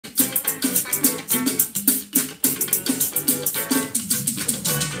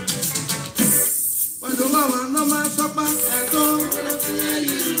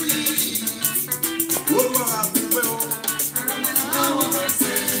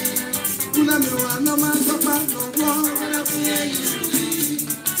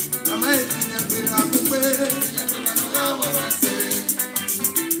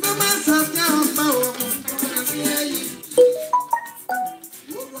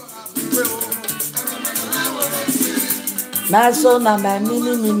Naso na my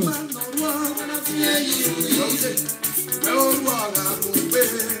mini.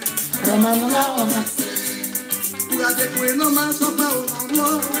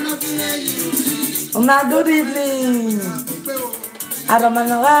 Una good evening. I don't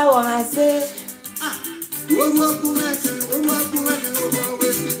know what I say.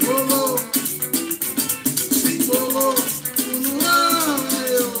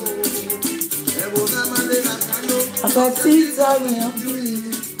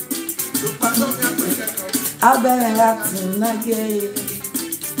 I'll be relaxing again.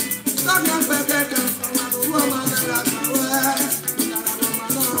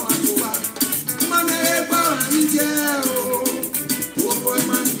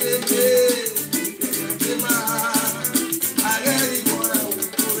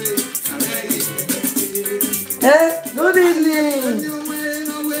 Hey, good evening.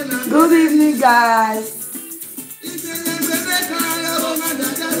 Good evening, guys.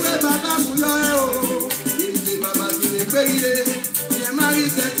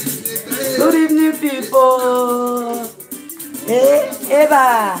 Good evening, people. Hey,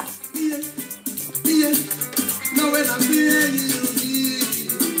 Eva.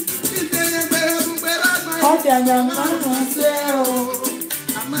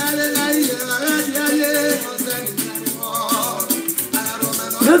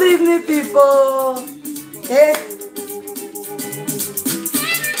 Good evening, people. Hey.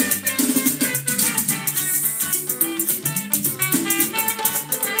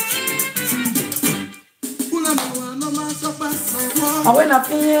 I want to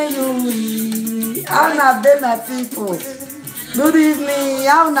hear you. How not there, my people? Good evening.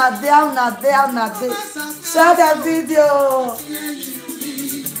 How not there. Share the video.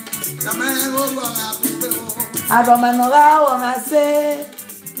 I don't know what I say.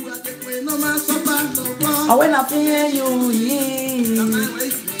 I want to hear you.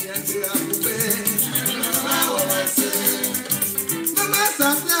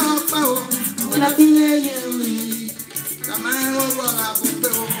 I want to hear you.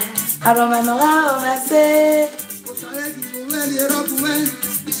 I don't know what I say.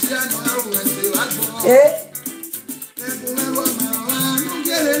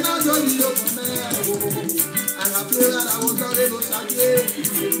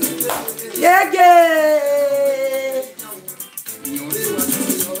 Yeah.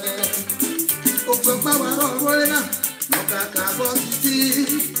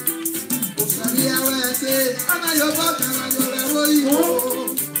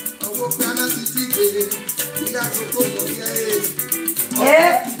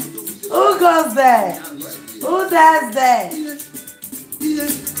 Yeah. Who goes there? Who does that?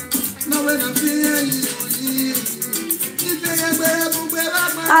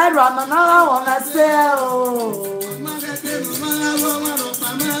 I don't know what I say.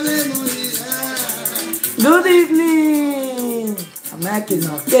 Good evening. I'm making a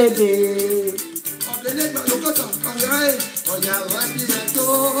baby.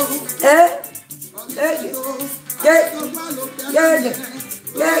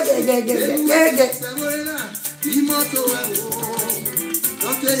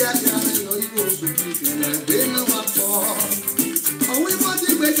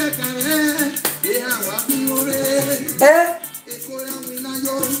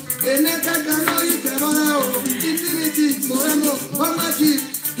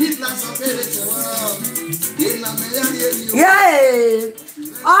 Yeah,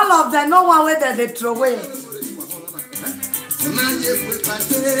 all of them, no one way that they throw away.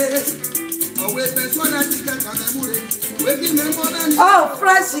 Oh,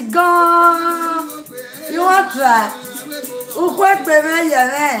 fresh gone. You want to try? Who quite baby,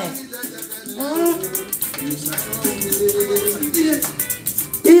 yeah.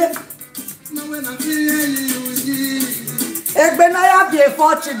 Egbenaya be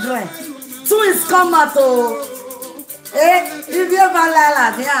 4 children. 2 is come out. If you ever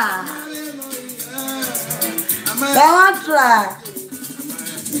like yeah. They want to try.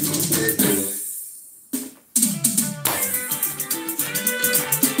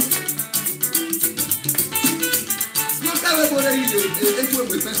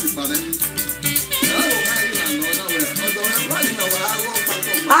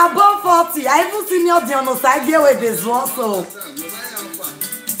 Above 40, I even seen your Dion side there with this one, so.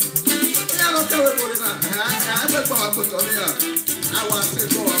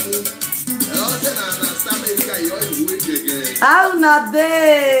 How na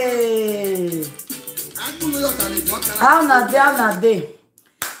day? How na day? How na day?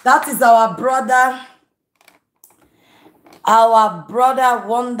 That is our brother,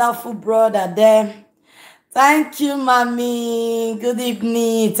 wonderful brother there. Thank you, mommy. Good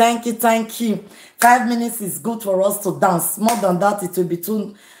evening. Thank you, thank you. 5 minutes is good for us to dance. More than that, it will be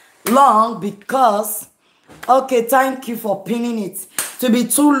too long because, okay, thank you for pinning it. To be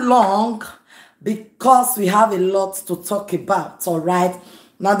too long because we have a lot to talk about, all right?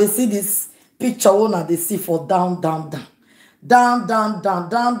 Now they see this picture, now they see for down, they are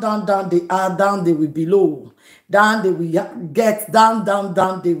down, they will be low. Down, they will get down,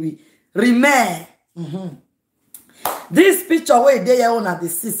 they will remain. This picture where they are on the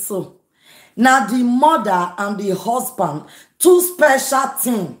see so. Now the mother and the husband, two special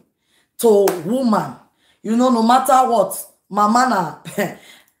thing to woman. You know, no matter what, mama na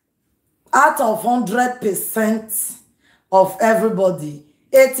out of 100% of everybody,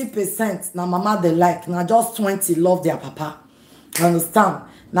 80% na mama they like. Now just 20 love their papa. You understand?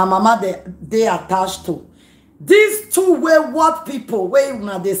 Now mama they attached to. These two wayward people where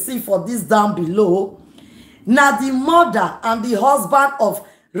now they see for this down below. Now the mother and the husband of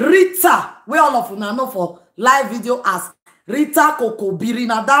Rita, where all of you now know for live video as Rita Kokobiri.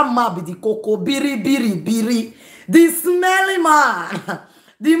 Now that man be the Kokobiri biri. The smelly man.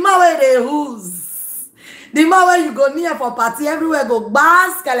 The man where they who's. The man where you go near for party, everywhere go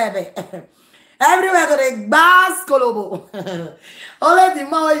bass kelebe. Everywhere go they bass kolobo. Only the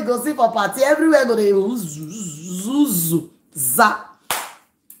man where you go see for party, everywhere go they who's za.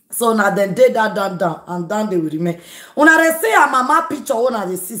 So now then they down and down they will remain. Una they say a mama picture una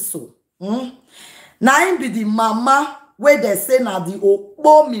they see so. Now him be the mama where they say na the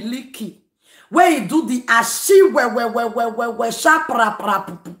obo miliki. Where you do the ashi we sharp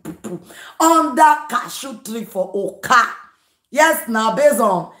under cashew tree for Oka. Yes, now based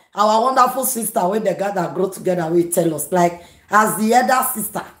on our wonderful sister where they gather grow together, we tell us like as the elder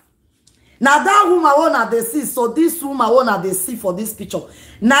sister. Now that woman wanna they see, so this woman wanna they see for this picture.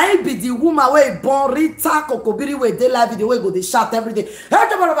 Now it be the woman where born Rita Kokobiri where they live video where go they shout every day. Now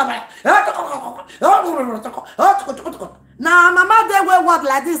mama they wear what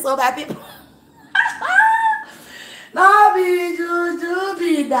like this so that people. No be juju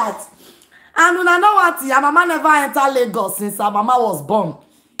be that. And when I know what your mama never enter Lagos since her mama was born.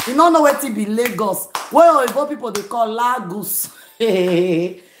 You don't know what it be Lagos. Where people they call Lagos.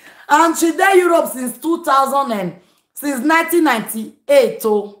 And she there Europe since 2000 and since 1998.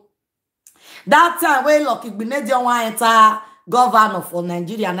 Oh, that time when Lucky Benedion enter governor for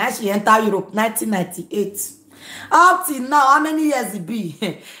Nigeria, now she enter Europe 1998. Up till now, how many years it be?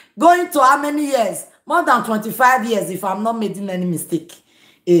 Going to how many years? More than 25 years, if I'm not making any mistake.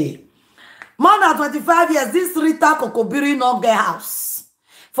 More than 25 years, this Rita Kokobiri no get house.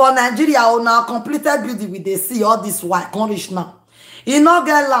 For Nigeria, on our completed building with the sea, all this white, can't reach now. He no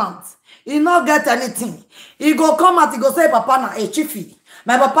get land. He no get anything. He go come out, he go say, Papa na a chiefy.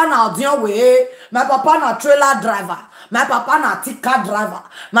 My papa na Dion way. My papa na trailer driver. My papa na tika driver.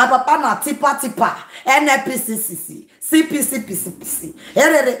 My papa na tipa. NPCCC. CPC.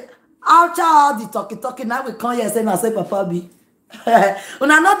 After all the talking, now we come here and say, Papa be.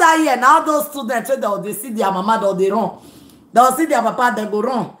 When another year, now those students, they see their mama, they run. They'll see their papa, they go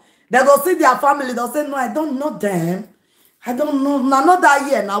run. They go see their family, they'll say, no, I don't know them. I don't know. Now, not that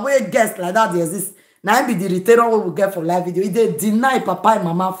year. Now, where guests like that there exist. Now, be the return we will get for live video. They deny papa and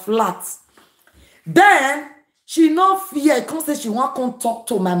mama flat. Then, she no fear. Come say she want come talk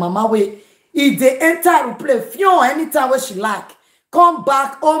to my mama way. If they enter play fion anytime where she like. Come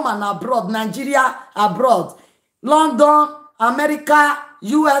back home and abroad. Nigeria, abroad. London, America,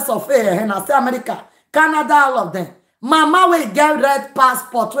 US of A. And I say America. Canada, all of them. Mama will get red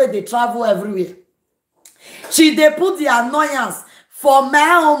passport where they travel everywhere. She they put the annoyance for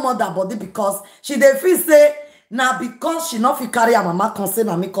my own mother body because she they feel say now because she not fit carry her mama concern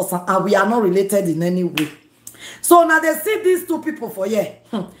and me concern and we are not related in any way. So now they see these two people for here.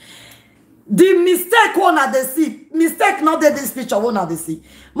 The mistake one that they see, mistake not that this picture one that they see.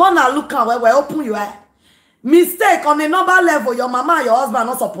 More now look at where open your eye. Mistake on a normal level, your mama and your husband are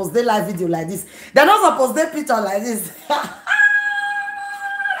not supposed to live video like this. They're not supposed to picture like this.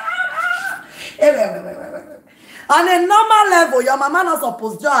 On a normal level, your mama not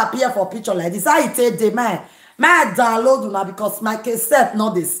supposed to appear for picture like this. I take the man download now because my cassette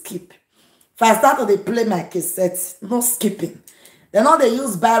not they skip. If I start to play my cassette, no skipping. They not they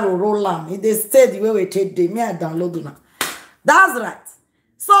use barrel roll on. If they stay the way we take the me I download now. That's right.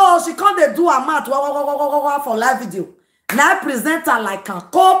 So she can't they do a math for live video. Now presenter like her,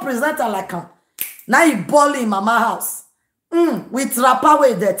 co-presenter like her. Now you ball in mama house. with wrapper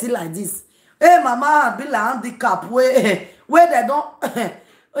way dirty like this. Hey, mama, be like handicap where they don't.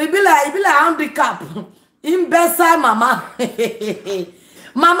 It be like handicap. In best side, mama.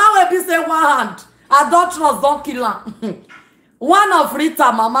 Mama will be say one hand. Adulterous don't kill her. One of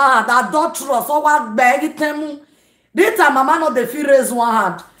Rita, mama hand. Adulterous. So what beg temu. Rita, mama no the feel raise one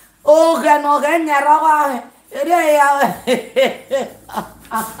hand. Oh,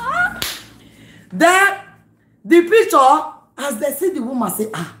 then the picture, as they see the woman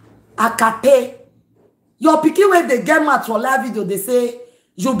say, Akate. Your pikin when they get match for live video, they say,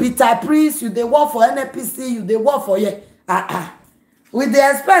 you be type priest, you they work for NPC, you they work for ye. With the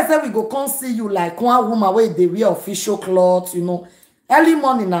express, we go come see you like one woman where they wear official clothes, you know. Early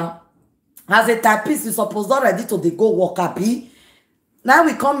morning now, as a typist, you supposed not ready to they go work happy. Now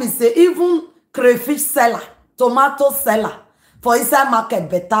we come and say, even crayfish seller, tomato seller, for inside market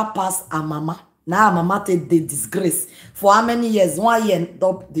better pass a mama. Now mama take the disgrace. For how many years? 1 year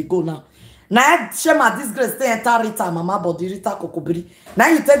they go now. Now share my disgrace, they enter Rita, mama body, Rita Kokobiri. Now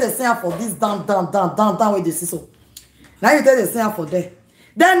you tell the same for this down where they see so. Now you tell the same for there.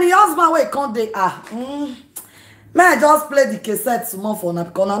 Then the husband will come there. May I just play the cassette small for now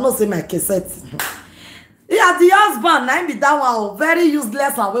because I know say my cassette. Yeah, the husband, now be that one very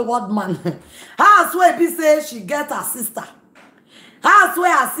useless and wayward man. How swear be say she get her sister. How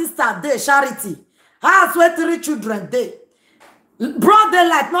swear her sister dey charity. How swear 3 children dey. Broad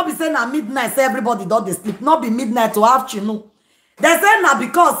daylight, not be saying at midnight, say everybody don't they sleep. Not be midnight to afternoon. They say now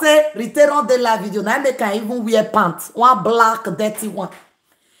because say return on daylight video. Now they can even wear pants. One black, dirty one.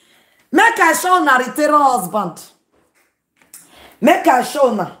 Make I show na return on husband. Make I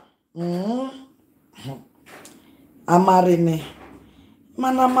show na. Amarine.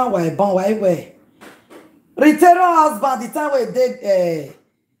 Manama why bon why way. Return on husband, the time where they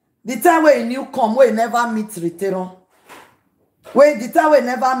the time where new come where never meet return. Wait, the time we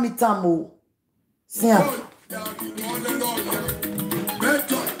never meet him. See.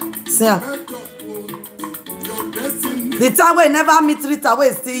 See. The time we never meet Rita, we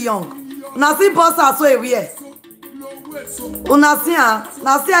still young. Una see boss as we here. Una see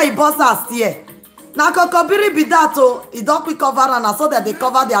he boss as here. Na kokobiri be that oh, he don't quick cover and so that they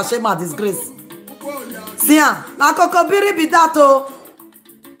cover their shame and disgrace. See. Na kokobiri be that oh.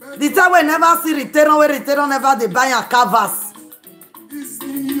 The time we never see return, we return never they buy a canvas.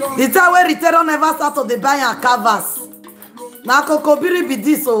 The time where return never start to the buy and canvas. Now kokobiri be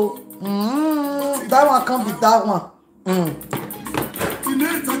this oh. That one can't be that one.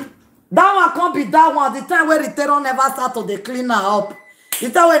 That one can't be that one. The time where return never start to the clean her up. The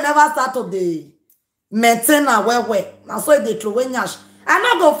time where never start to the maintain her well. Now so they throw in yash. I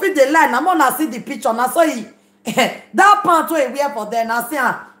not go feed the line. I'm gonna see the picture. Now so he that pant where we wear for them. Now see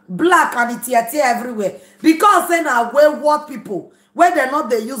black and it's tear everywhere. Because say now wayward people. Where they not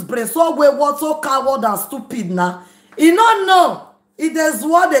they use brain so wayward, so coward and stupid now. He don't know. It is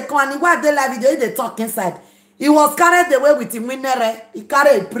what they call and why they live video they talk inside. He was carried away with him winner. He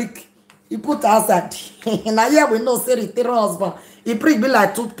carried a prick. He put outside. Now here we know say return husband. He prick be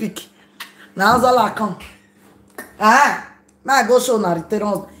like toothpick. Now that's all I come. Now I go show na return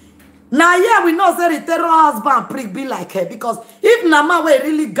husband. Now here we know say return husband prick be like her because if Nama we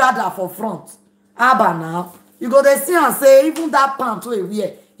really gather for front, Abba now. You go there see and say, even that pant we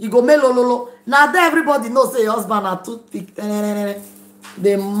wear, you go make Lolo. Now there everybody knows say your husband are toothpick.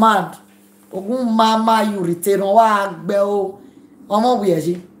 They mad. Ogun mama you return.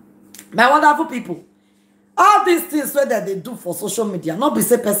 My wonderful people. All these things where that they do for social media, not be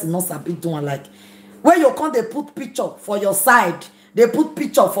say person not sabi doing like. Where you come, they put picture for your side. They put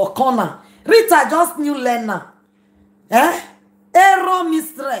picture for corner. Rita just new learner. Error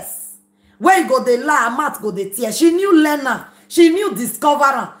mistress. Where you go the lie, mat go the tear. She knew learner. She knew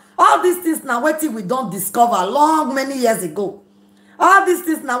discoverer. All these things now waiting we don't discover long many years ago. All these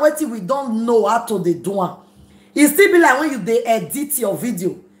things now waiting we don't know how to they do. It still be like when you they edit your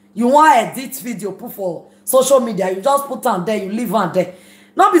video. You want edit video put for social media. You just put on there, you leave on there.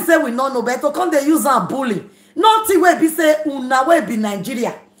 Not be say we don't know better. Come they use and bully. Nothing where be say una way be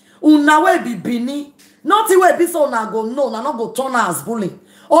Nigeria. Una way be Benin. Nothing where be so una go no, na not go turn as bullying.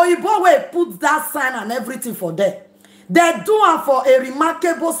 Or you boy put that sign and everything for them. They do it for a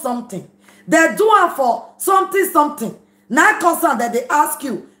remarkable something. They do it for something. Now concern that they ask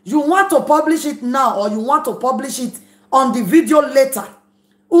you, you want to publish it now or you want to publish it on the video later.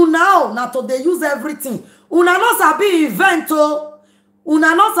 Una now to they use everything. Una not sabi event oh.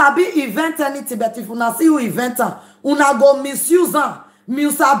 Una not sabi event anything, but if una see you event una go misuse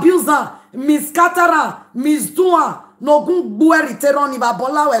misabuse miscatter misdo no gun buwe return iba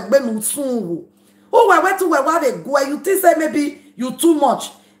bola we gbe nu sun wo Oh, where to where they go? You think say maybe you too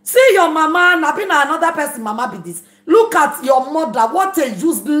much. See your mama, na be na another person mama be this. Look at your mother. What a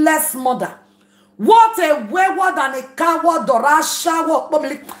useless mother. What a wayward and a coward or a shower.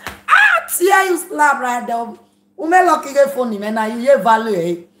 Ah, tear you slap right there. Ume lucky get funny, man. You value,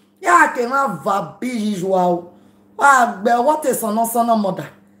 eh? Yeah, I can have a usual. What a son mother.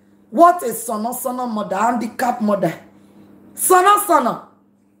 What a son mother, handicapped mother. Son.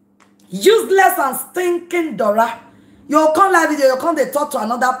 Useless and stinking Dora. You can't live video, you can't they talk to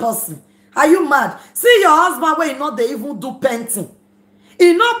another person. Are you mad? See your husband where you know they even do painting.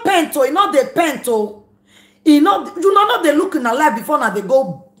 He not paint, he not they paint, he not you know they look in a life before now they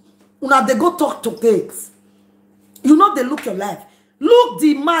go talk to cakes. You know they look your life. Look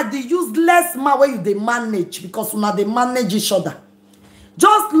the man, the useless man where you they manage because now they manage each other.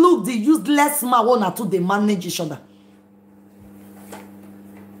 Just look the useless man one or two they manage each other.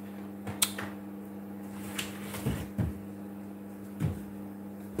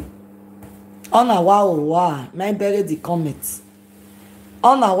 On a wow, man bury the comments.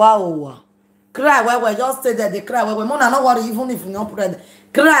 On a wow. Cry where just stay there, they cry where Mona not worry even if you not pray.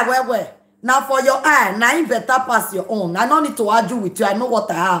 Cry where. Now for your eye, now you better pass your own. I don't need to argue with you. I know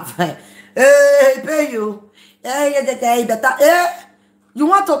what I have. Hey, pay you. Hey, better. You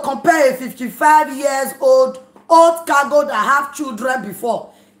want to compare a 55 years old cargo that have children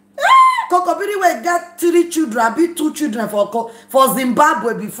before? Kokobiri will get 3 children, be 2 children for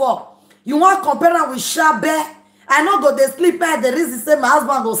Zimbabwe before. You want to compare them with Shabe? I know go they sleep bed. There is the same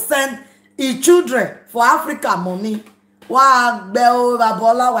husband go send his children for Africa money.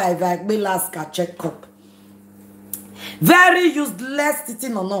 Check up. Very useless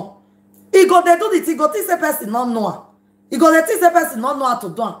sitting or no. He go they do the thing. Go this person not know. He go they this person not know how to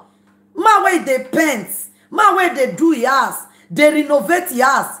do. Man way they paint. Man way they do yours. They renovate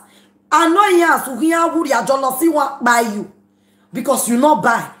yours. I know yours who here would ya jealousy want buy you because you not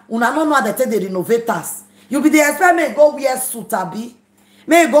buy. Una no know how they take the renovators. You be the expert may go wear suit abi.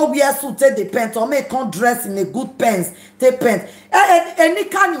 May go wear suit take the paint or may come dress in a good pants take paint. Any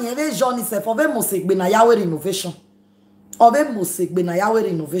kind of journey se for them must be na yawe renovation. Or them must be na yawe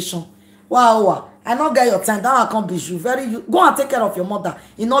renovation. Wow. I not get your time. That I can't be you. Go and take care of your mother.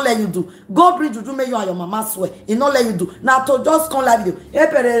 He not let you do. Go bring juju make you and your mama swear. He not let you do. Now to just come live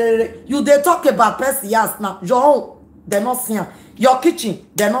video. You they talk about person yes now. Your own, they not seeing. Your kitchen,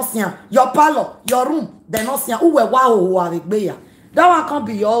 they not seeing. Your parlor, your room, they not seeing. Who that one can't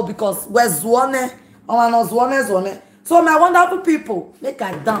be your because we're zwane. Zwane. So my wonderful people, make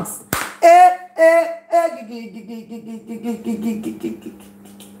I dance.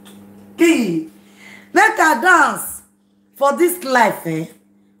 Make I dance for this life, eh?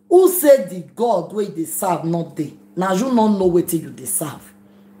 Who said the God where they serve not they? Now you don't know where you they serve.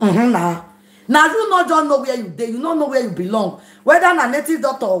 Now you not just know where you dey. You don't know where you belong. Whether na native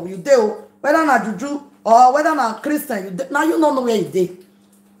doctor you dey, whether na juju or whether na Christian you dey. Now you don't know where you dey.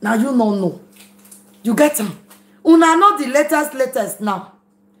 Now you don't know. You get them. Una know the latest now.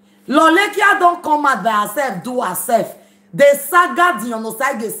 Lolekia don't come out by herself, do herself. They saga Dion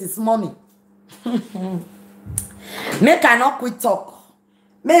this money. Make I not quit talk.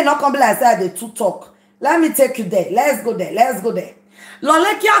 May not come be like say they too talk. Let me take you there. Let's go there.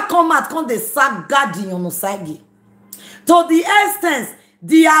 Lolekia come out come the saga Dion to the extent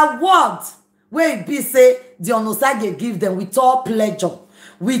the award where it be say Dion give them with all pleasure,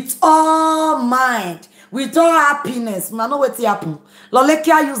 with all mind, with all happiness. I know what happen.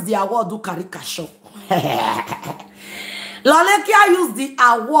 Lolekia use the award do caricature. Lolekia use the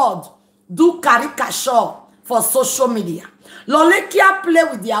award do caricature for social media. Lolekia play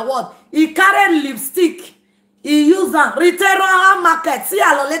with the award. He carry lipstick. He use a retail market. See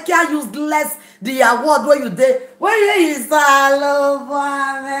how Lolekia used less the award where you did. Where you is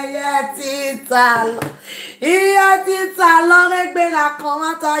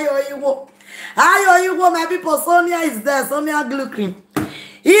my people, Sonia is there. Sonia glue cream.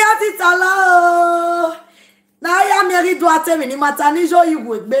 Now ya married to a term in matanijo you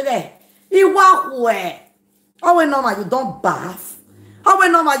would be there. You walk where? How when normal you don't bath? How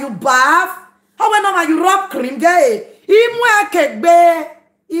when normal you bath? How when normal you rub cream gay? Imwe kegbe.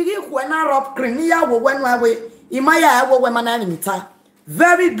 Iri when I rub cream, ya wo when way. Imaya wo when mananimita.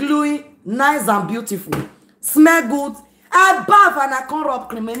 Very gluey, nice and beautiful. Smell good. I bath and I can't rub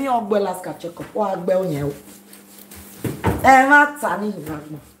cream. Any of Bella's check up. Or Bell you. Not tani.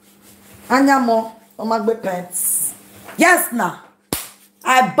 Anyamo. Pants. Yes, now.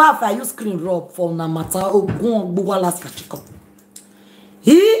 I bath, I use cream rub for Namata. Oh, go on, Buwalaska.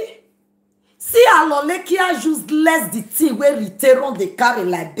 He see a Lolekia use less the thing where return they carry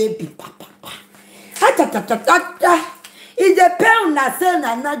like baby papa. It depends na say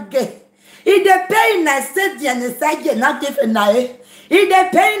na not gay. It depends na say the say not different na. It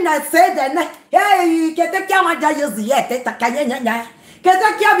depends na say the hey kete kya ma ja use yet ta kanya nya.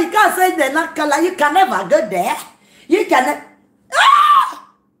 Kete kya because say the na kala you can never go there. You can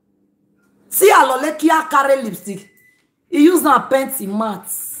see alole kia carry lipstick. He use na paint in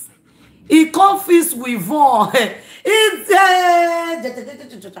matte. He confused with one. It's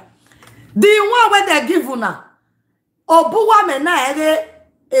the one where they give you now. Obuwa mena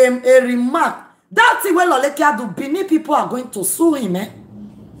a remark. That's the way Lolekia do. Benin people are going to sue him.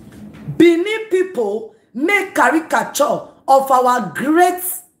 Benin people make caricature of our great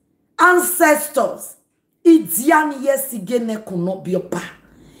ancestors. Idiani yesigene kuno biopa.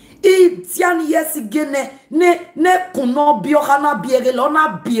 Idiani yesigene ne kuno biohana biere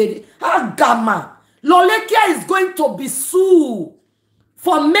lona biere. Agama. Lolekia is going to be sued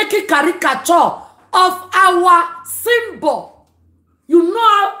for making caricature of our symbol. You know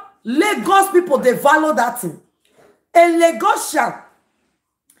how Lagos people, they value that thing. A Lagosian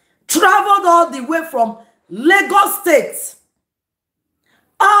traveled all the way from Lagos State.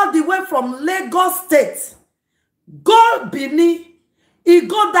 All the way from Lagos State. Go Benin. He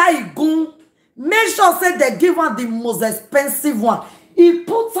go there, he go. Make sure say they give him the most expensive one. He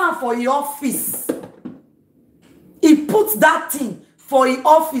puts her for your office. He puts that thing for his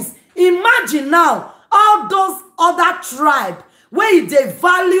office. Imagine now all those other tribes where they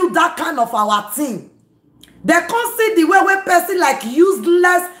value that kind of our thing. They can't see the way person like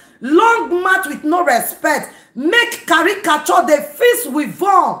useless, long match with no respect, make caricature, they feast with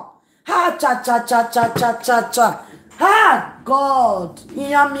them. Ha cha cha cha cha cha cha cha. Ha God.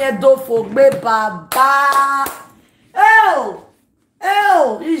 Iyamiedo fogbe baba.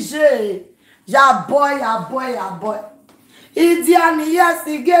 Ije. Ya boy, ya boy, ya boy. Idiani yes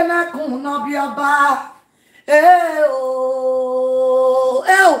igena kuno bioba.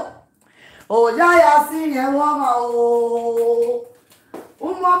 Oh ya ya si ye wama o.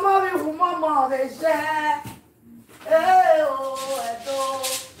 Umama de she. Eto.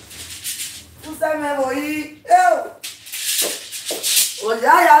 Useme boy. Oh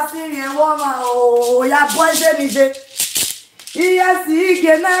ya si ye wama o. Ya boy de mi je. Iya si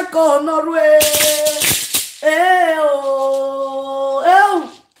igena kono rue.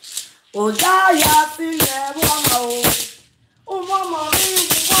 Oh ya si ye wama o. Umama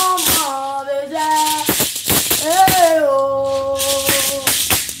de je.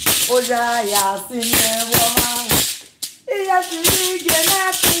 Oh ya si ye wama. Iya si igena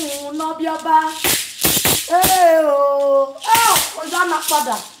kuno bioba. Oh ya na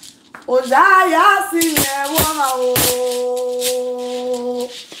pada. Oh ya si ye wama o.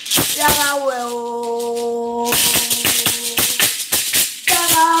 Yarawe o.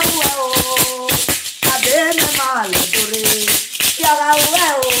 Yarawe o. Ademe male dore. Yarawe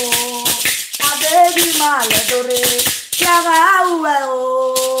o. Ademe male dore. Yarawe o.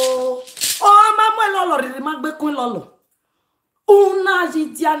 Oh mama lolo riri magbe kun lolo. Una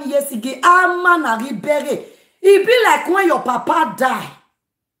jidiani yesige ama na ribere. It be like when your papa die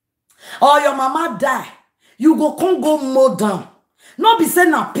or your mama die, you go come go mow down. Not be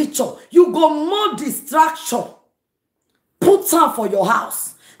saying a picture. You go more distraction. Put them for your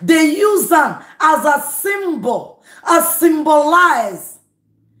house. They use them as a symbol. As symbolize.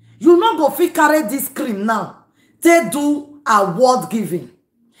 You not go fit carry this cream now. They do award giving.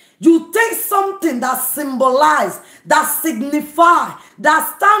 You take something that symbolize, that signify,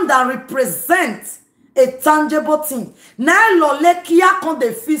 that stand and represent a tangible thing. Now lolekia kon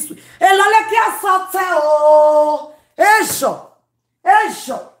de fils. E lolekia sorte o. Esho.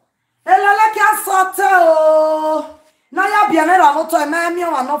 Elala ki asote o. Na ya biane la moto e mi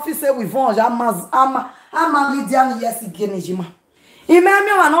o an office with von ama Lidian yes genejima. I mi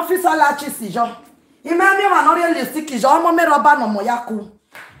o an office la chi si jo. I mi o an ori le si ki jo mo me roba no mo yaku.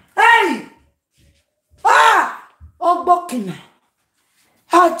 Hey! Ah! Ogbokina.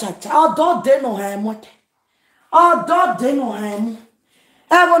 Cha odo de no ha mo. Odo de no ha mo.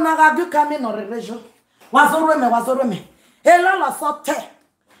 E wo na ga du ka mi no rejo. Wazoro me. Elala sote.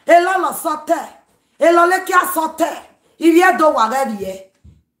 Elalekia sote. Il y a do wagarie.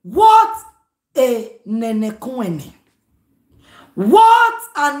 What a nenekwene. What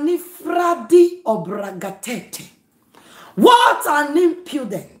an ifradi obragatete. What an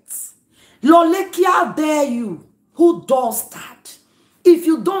impudence. Lolekia dare you. Who does that? If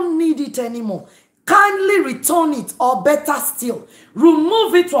you don't need it anymore, kindly return it, or better still,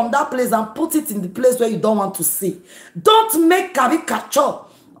 remove it from that place and put it in the place where you don't want to see. Don't make caricature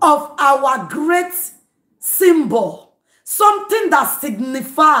of our great symbol, something that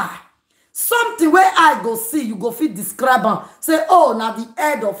signifies, Something where I go see, you go fit describe am. Say, oh, now the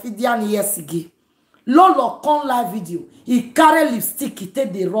head of Dion yesterday. Lolo come live video. He carry lipstick, he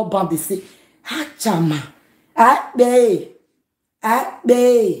take the rub and they say, ha chama. Be.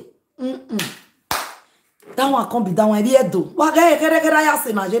 That one can't be that one. Edo. Wage kere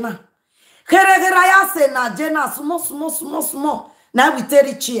se na jena. Kere se na jena. Sumo. Now we take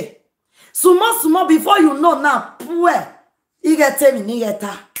it here. Sumo before you know now. Pue. Igete mi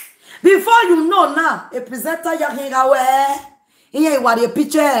nigeta. Before you know now, a presenter ya hinga we. Iye wari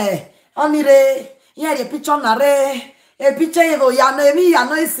picture. Onire. Iye the picture na re. A picture ego ya no emi ya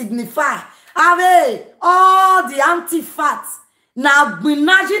no signify. Ave all the anti-fat. Now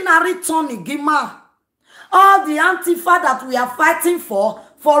imaginary Tony Gima. All the anti-fat that we are fighting for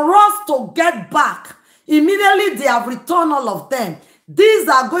us to get back. Immediately they have returned all of them. These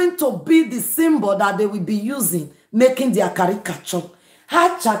are going to be the symbol that they will be using, making their caricature.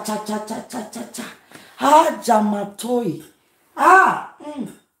 Ha cha cha cha cha cha cha cha. Ha jamatoi.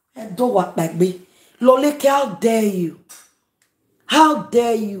 Do what like me. Loleke, how dare you? How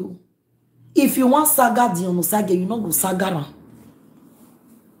dare you? If you want saga Dion Sage, you not go saga ram.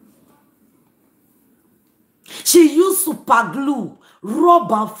 She used super glue,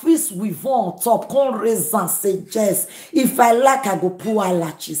 rub and fist with on top, con raise and say, yes, if I like, I go pour her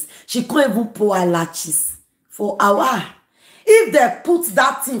latches. She can't even pour her latches for our. If they put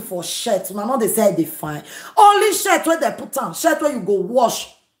that thing for shirt, you know they say they fine. Only shirt where they put on, shirt where you go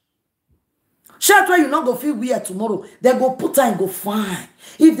wash. Shirt where you not go feel weird tomorrow, they go put on and go fine.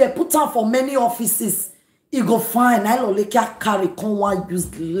 If they put on for many offices, it go fine. I don't like carry con one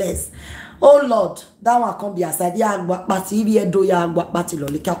useless. Oh Lord, that one can't be aside. Ya but if you do ya but lo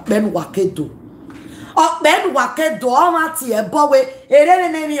like ben wakedo. Oh ben wakedo, all my tear boy.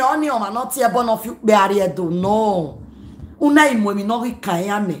 Name on you, man, not tear bon of you barrier do no. Una imwe no ri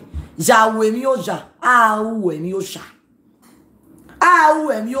kayame. Ja we mi oja. We mi oja.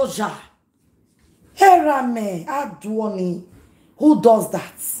 We mi oja. Herame, Aduoni. Who does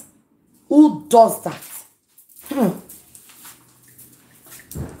that? Who does that?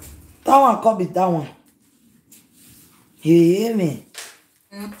 That one can't be that one. You hear me?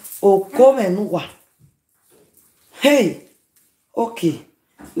 Oh, come and hey, okay,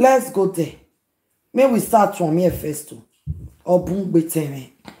 let's go there. May we start from here first too. Or boom, wait a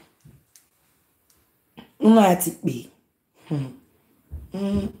minute. Be.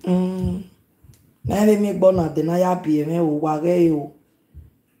 Maybe me bona denaya BME o wage o.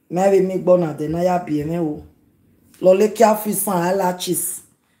 Maybe me bona denaya BME o. Lolekia fisan ala cheese.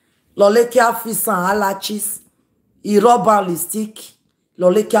 Lolekia fisan ala cheese. I rubber lipstick.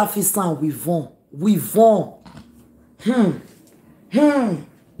 Lolekia fisan wivon.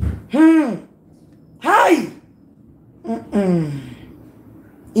 Hi.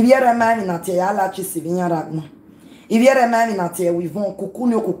 Ibiere mani na te ala cheese vinya ragno. Ibiere mani na te wivon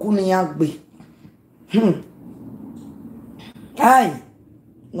kukuni yagbe. Hi.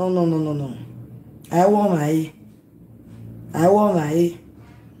 No. I want my.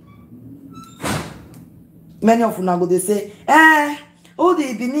 Many of you they say, oh,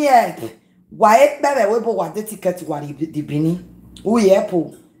 the bini why baby we bo what the ticket wari the bini. Oh, yeah,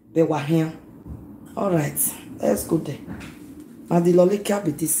 po, they were here. All right, let's go there. And the lolly cap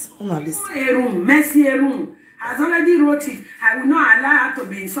with this. Room, messy room. Has already wrote it. I will not allow her to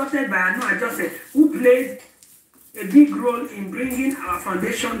be insulted by no adjustment who played a big role in bringing our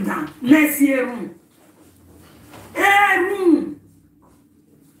foundation down. Messy room. Room.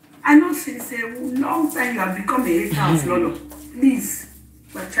 I know since a long time you have become a hater of Lolo. Please,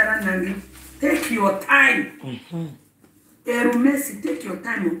 Bachara Nagi, take your time. Mercy, take your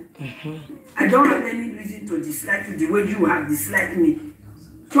time. I don't have any reason to dislike you the way you have disliked me.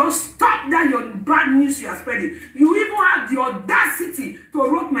 Just stop that your bad news you are spreading. You even have the audacity to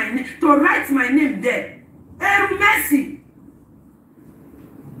write my name there. Mercy.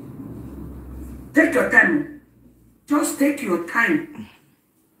 Take your time. Just take your time.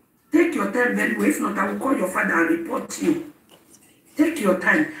 Take your time very well. If not, I will call your father and report you. Take your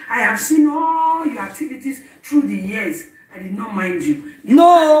time. I have seen all your activities through the years. I did not mind you.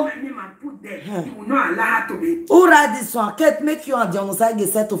 No. My name and put there. You will not allow her to be. Who write this one? Can't make you and Dion Sage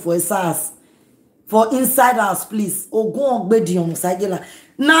settle for his house. For inside house, please. Oh, go on, be Dion Sage.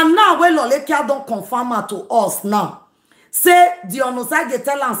 Now, when Lolekia don't confirm her to us now. Say Dion Sage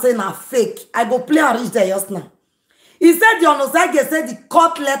tell and say na fake. I go play and reach there just now. He said Dion Sage said the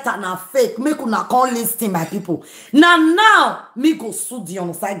court letter na fake. Make una come listing my people. Now, me go sue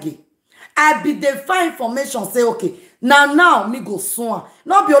Dion Sage. I be the fine information say okay. Now me go sue.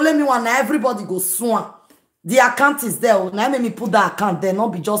 Not be only me one, everybody go sue. The account is there. Now make me put that account there, not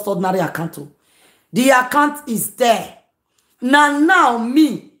be just ordinary account. The account is there. Now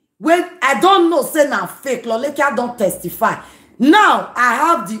me, when I don't know, say now fake, Loleka don't testify. Now I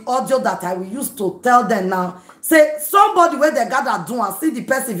have the audio that I will use to tell them now. Say somebody where they gather do and see the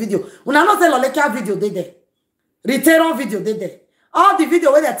person video. When I not say Loleka video they there. Return video they there. All the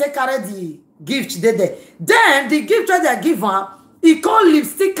video where they take carry the gift they there. Then the gift where they give her, he call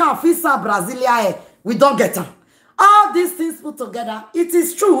lipstick and fisa Brasilia. We don't get them. All these things put together, it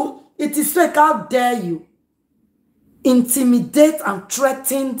is true, it is fake. How dare you intimidate and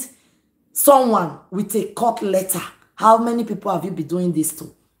threaten someone with a court letter? How many people have you been doing this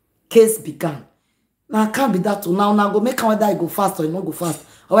to? Case began. Now I can't be that too. Now go make whether I go fast or not go fast,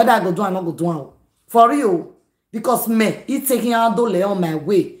 or whether I go do and not go do. For real, because me, it's taking out on my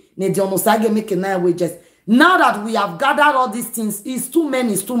way. Make a way just now that we have gathered all these things. It's too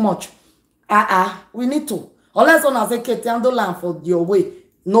many, it's too much. We need to. Unless on say Kate land for your way,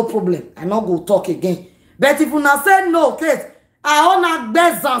 no problem. I not go talk again. But if you not say no, Kate, I wanna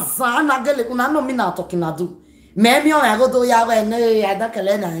bezan na gele una no me na talking na do. Maybe I go do ya we no I don't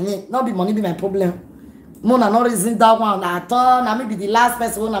care not be money be my problem. Mona no reason that one at all. Na me be the last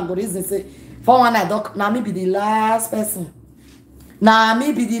person when I go reason say for one I don't na me be the last person. Na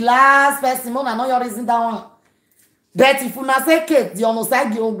me be the last person. Mona no your reason that one. But if you not say Kate, the almost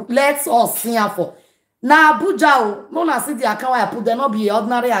like you let's us see her for. Na Abuja, Mona see the account I put there not be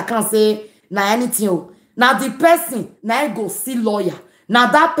ordinary account say na anything. Now the person now go see lawyer.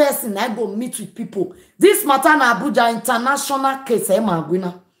 Now that person now go meet with people. This matter na Abuja international case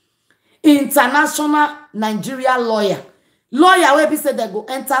international Nigeria lawyer. Lawyer will be said they go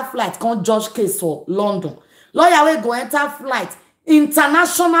enter flight come judge case for London. Lawyer will go enter flight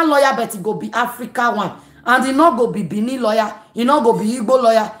international lawyer, but it go be Africa one. And he not go be Benin lawyer, he not go be Igbo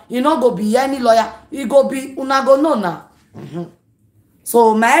lawyer, he not go be any lawyer, he go be unago no na.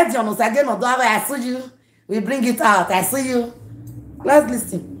 So my head on again I see you. We bring it out. I see you. Let's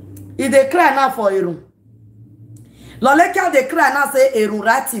listen. If they cry now for Erun. Loleka they cry now say Erun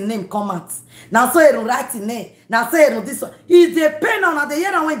write in name comment. Now so Erun write in name. Now say Erun this one. If they pay now, the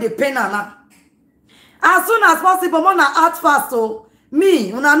year when they pay now. As soon as possible, wanna act fast. So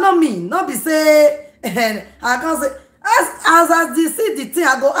me, una know me. Not be say I can say as they see the thing,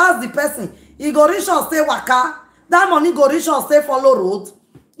 I go ask the person. He go reach or stay waka. That money go reach or stay follow road.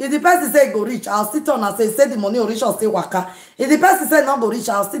 If the person say go reach, I'll sit on and say the money will reach or stay waka. If the person say not go reach,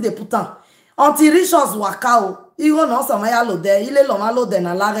 I'll still they put on. Until reach us waka, you go no some ya lo there, ile lo malo there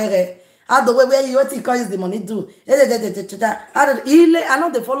na lagere. At the way where you want to use the money do. I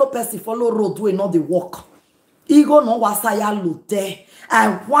know they follow person, follow road, we know they walk. Ego no wasaya lo there. I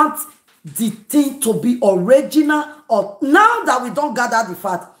want the thing to be original. Or now that we don't gather the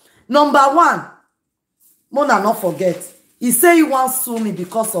fact. Number one, Mona not forget. He say he wants to sue me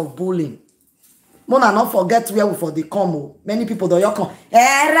because of bullying. Mona not forget where we for the come. Many people do you come.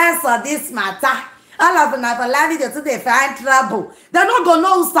 Rest of this matter. All of them have allowed you to find trouble. They're not gonna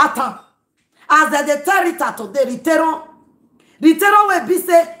know who Satan. As they tell it today, the terror will be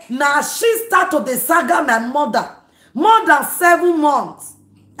say, now she started the saga my mother. More than 7 months.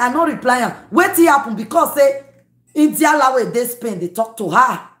 I no reply. What happened because say India la way they spend, they talk to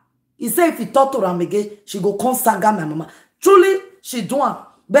her. He say if he talk to her again, she go come saga my mama. Truly, she don't.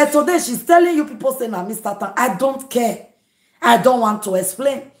 But today, she's telling you people saying, nah, Mr. Tan, I don't care. I don't want to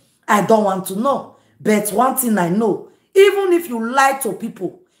explain. I don't want to know. But one thing I know, even if you lie to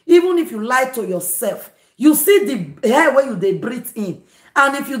people, even if you lie to yourself, you see the air where they breathe in.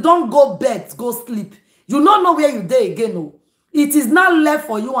 And if you don't go bed, go sleep, you don't know where you there again. No. It is not left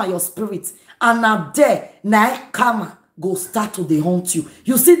for you and your spirit. And now there, now karma go start to they haunt you.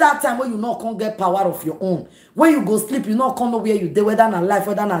 You see that time when you not can't get power of your own. When you go sleep, you not can't know where you there, whether not life,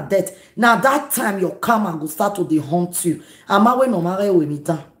 whether not death. Now that time your karma go start to they haunt you. Ama we no matter we meet.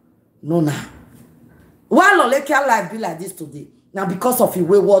 No nah. Why Loleka life be like this today? Now because of your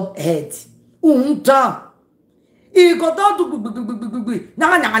wayward head. He go down to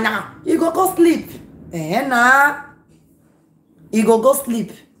nah. He go sleep. Nah. He go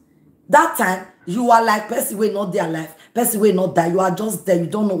sleep. That time you are like person wey not their life. Person wey not die. You are just there. You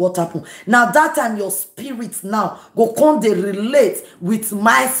don't know what happened. Now that time your spirit now go come they relate with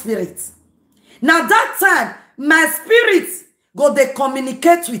my spirit. Now that time my spirit go they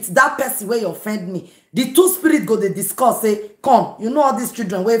communicate with that person where you offend me. The two spirits go they discuss. Say, come, you know all these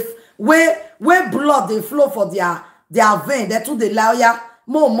children where blood they flow for their vein. They too they lawyer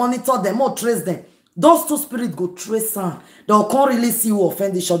more monitor them, more trace them. Those two spirits go trace on. They'll can't really see who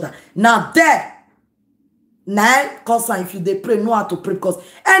offend each other. Now there, Now, cause if you they pray, know how to pray. Because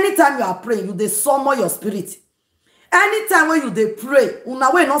anytime you are praying, you they summon your spirit. Anytime when you they pray,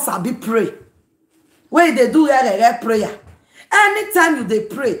 una way not sabi pray. When they do prayer. Anytime you they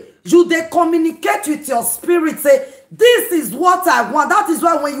pray, you they communicate with your spirit. Say, this is what I want. That is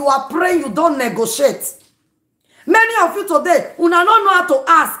why when you are praying, you don't negotiate. Many of you today, una don't know how to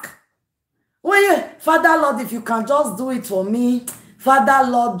ask. When you, Father Lord, if you can just do it for me. Father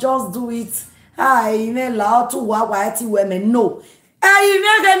Lord, just do it. I even allow to women. No. I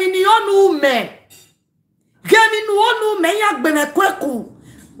even get me no men. Get me no men yak bene kweku.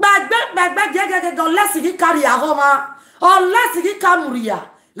 Bag unless he carry a homa, unless he camuria.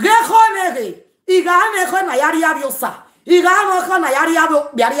 Reconere. Igane kona yari abiosa. Igane kona yari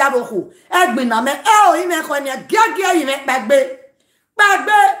abiaboku. Egbina me ime kwenye gagia ime bagbe.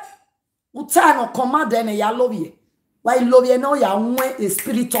 Utano command ene ya lobby. Why love you know ya a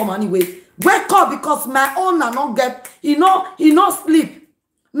spiritual anyway. Wake up because my owner not get, you know sleep.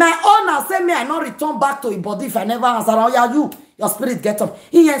 My owner say me I not return back to your body if I never answer. Oh yeah, your spirit get up.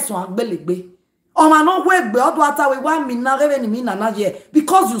 Yes, one belegbe. Oh man, not wake be. Other we 1 minute revenue mina na ye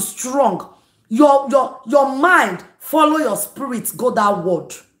because you strong. Your mind follow your spirit go that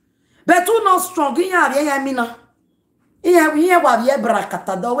word. But you not strong. Mina. Wake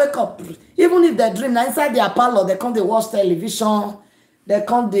up. Even if they dream, inside their parlor, they come they watch television, they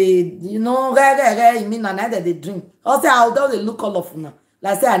come they, they dream. Also, although they look all of now,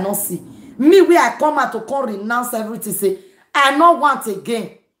 like say I don't see. Me, where I come out to come renounce everything, say, I not want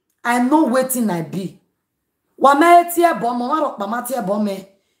again. I know waiting I be.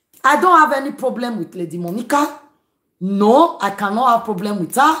 I don't have any problem with Lady Monica. No, I cannot have problem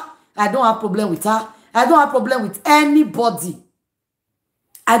with her. I don't have problem with her. I don't have problem with anybody.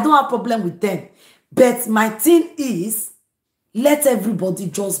 I don't have problem with them. But my thing is, let everybody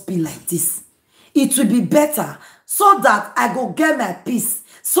just be like this. It will be better so that I go get my peace.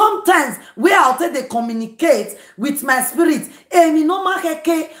 Sometimes where I'll take they communicate with my spirit.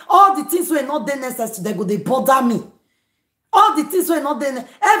 All the things were not necessary. They bother me. All the things were not there.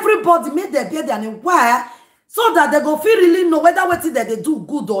 Everybody made their beard and why? So that they go feel really know whether what that they do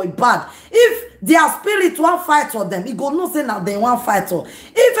good or bad. If their spirit won't fight for them, it go no say now they want fight for.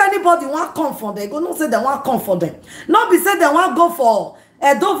 If anybody want come for them, go no say they want come for them. Not be say they want go for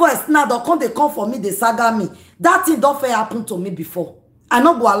a dove voice now. They come for me, they saga me. That thing don't fair happen to me before. I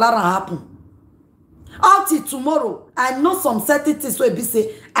know go allow it happen. Out till tomorrow, I know some certain things where be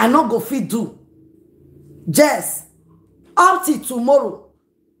say I not go fit do. Just out till tomorrow.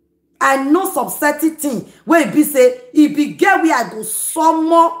 I know some certain thing where it be say, it be get where I go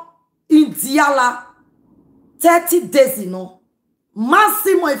somewhere in Diala 30 days, you know.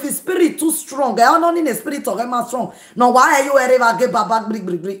 Maximum if his spirit too strong. I don't need a spirit of him strong. No, why are you ever get back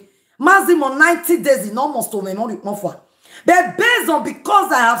brig. Maximum 90 days in almost to me, not for. But based on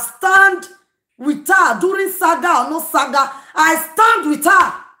because I have stand with her during saga or no saga, I stand with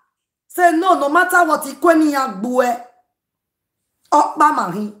her. Say no matter what he kweni yakbue. Oh,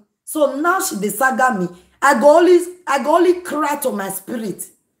 mama. So now she desaga me. I go only cry to my spirit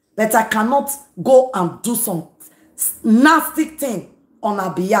that I cannot go and do some nasty thing on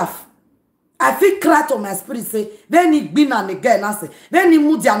her behalf. I feel cry to my spirit say, when he been and again, I say, when he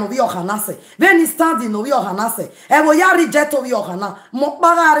mudi and we say, when he standing over your say, I will ya reject over your hana,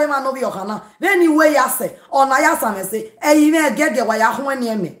 mokbara man over your hana, when he way ya say, on ayasa me say, even get why ya when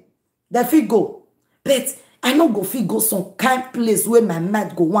near me. The fee go. But I no go fit go some kind place where my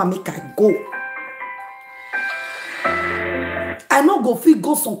mind go want make I go. I no go fit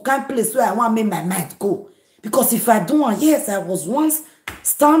go some kind place where I want make my mind go. Because if I don't want, yes, I was once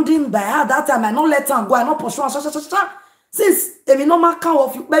standing by her that time. I not let her go. I not pursue her. Since if no man can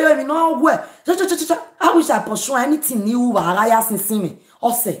of you, but you know where. I wish I pursue anything new. I since me.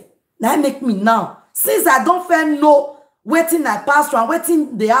 Also, now make me now. Since I don't feel no waiting I pass through and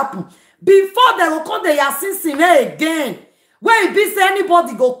waiting they happen. Before they will come, they are singing again. Where it be say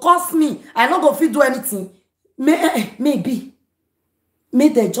anybody go curse me, I not go fit do anything. Maybe. May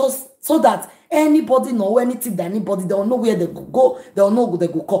they just so that anybody know anything that anybody, they don't know where they go, they don't know who they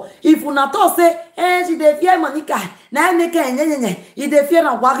go call. If you not say, she dey fear Monica, na make he dey fear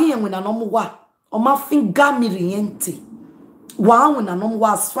na wari when na no wa. O ma finger me riente. Wa when na no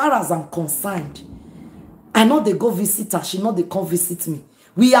wa as far as I'm concerned. I know they go visit her, she know they come visit me.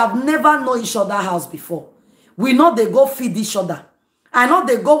 We have never known each other house before. We know they go feed each other. I know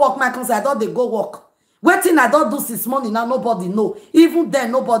they go work my concert. I thought they go work. Waiting I don't do since morning now. Nobody know. Even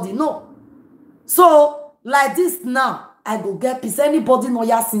then nobody know. So like this now, I go get peace. Anybody know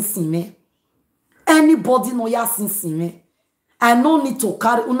ya since me? Anybody know ya since me? I no need to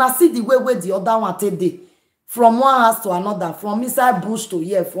carry. Una see the way where the other one today. from one house to another, from inside bush to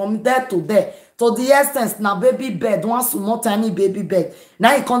here, from there to there, to the essence, now baby bed, one small tiny baby bed.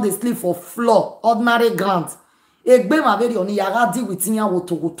 Now you can't sleep for floor, ordinary ground. Egbe ma very oni yaga deal with inya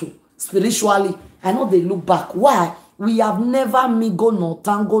woto. Spiritually, I know they look back. Why? We have never mingle no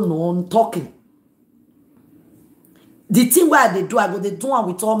tango no talking. The thing where they do, I go they do it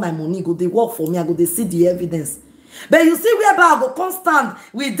with all my money, go they work for me, I go they see the evidence. But you see where I go constant,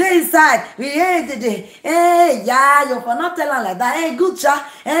 we day inside, we hey, yeah, you're for not telling like that, hey, good cha,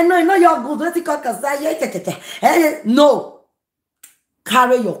 hey, no, you're good, what you call hey, no,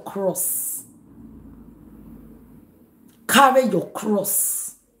 carry your cross, carry your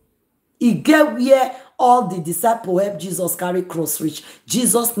cross. He get where all the disciples help Jesus carry cross reach.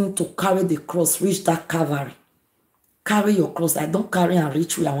 Jesus need to carry the cross reach that Calvary. Carry your cross. I don't carry and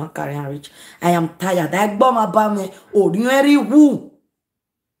reach where I want carry and reach. I am tired. I bomb about me.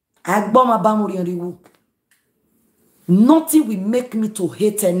 Nothing will make me to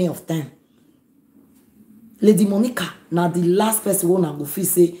hate any of them. Lady Monica, now the last person who na go feel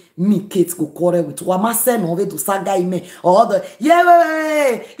say me Kate go quarrel with. Wama send over to saga ime or the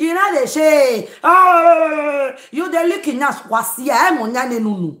you know the shade. Oh, you the looking nash wasia emonyane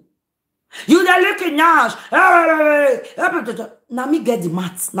nunu. You the looking nash. Now me get the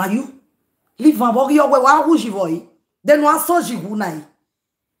maths. Now you leave my body your way. Why who she boy? Then what so she who na?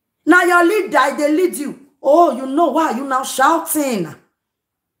 Now your leader they lead you. Oh, you know why you now shouting?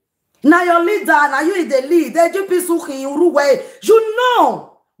 Now your leader, now you in the lead. You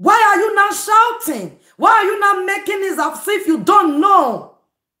know. Why are you not shouting? Why are you not making it as if you don't know?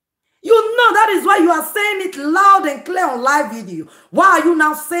 You know that is why you are saying it loud and clear on live video. Why are you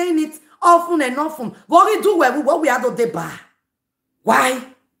now saying it often and often? What we do what we are do deba? Why?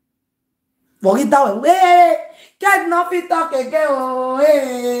 What we do get nothing talk again. Oh,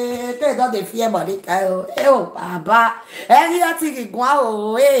 hey, they don't they fear body. Oh, Baba, and you are thinking,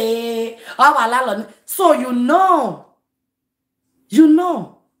 wow, hey, oh, so you know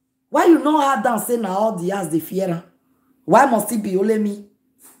why you know how dance say now all the years they fear. Why must it be only me?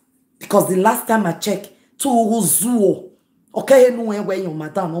 Because the last time I check, two zuo, okay, no way your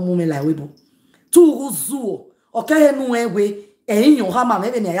madam no moment like webo. Two zuo, okay, no way, and your hammer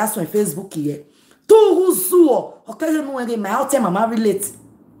maybe I ask on Facebook here. Two zuo, okay, no way, my out mama relate.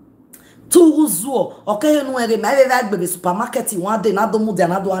 Two zuo, okay, no way, my baby supermarket one day, not do more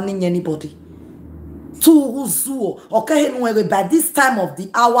than anybody. Two zuo, okay, no way, by this time of the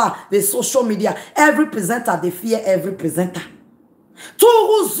hour, the social media, every presenter, they fear every presenter.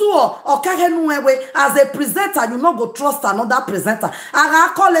 Okay, as a presenter, you not go trust another presenter.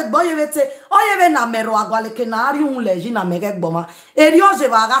 I call it boy, you say, oh, you na mero agwale kenari unleji na merek boma. Erioje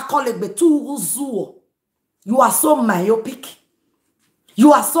va call it betu zuo. You are so myopic.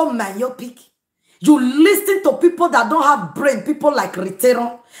 You are so myopic. You listen to people that don't have brain, people like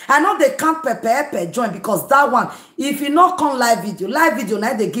Riteron. I know they can't prepare join because that one, if you not come live video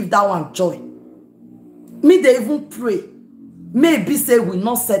now they give that one joy. Me, they even pray. Maybe say we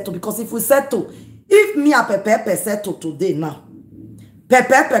not settle because if we settle, if me and Pepe settle today now,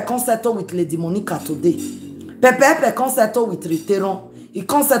 Pepe can settle with Lady Monica today. Pepe can settle with Riteron. He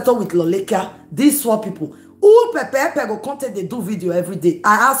can settle with Loleka. These four people. Who Pepe go content they do video every day?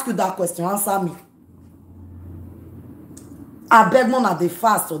 I ask you that question. Answer me. I beg none at the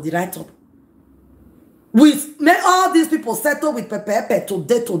fast or the right up. May all these people settle with Pepe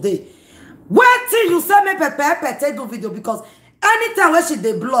today. Wait till you say me Pepe do video because anytime when she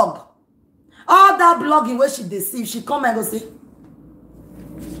dey blog, all that blogging where she dey see, she come and go say,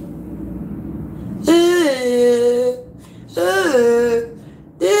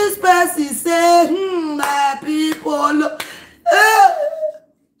 this person say, my people,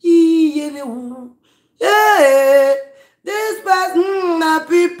 this person, my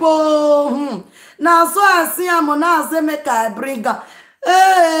people, now so I see I'm now say make I bring her,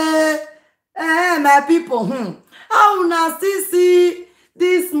 my people, how now see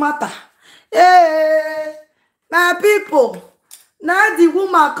this matter? My people, now the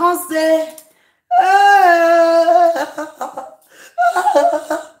woman can say,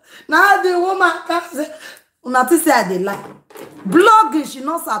 now the woman can say, una say I dey lie. Blogging, she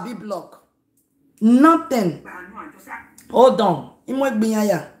not sabi blog. Nothing. Hold on.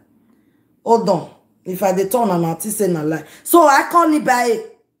 Hold on. If I dey turn an artist say na lie. So I call it by it.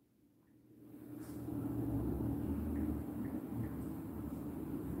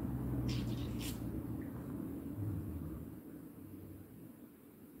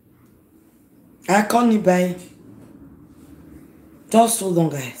 I can't it by. Just hold on,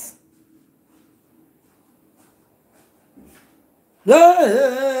 guys.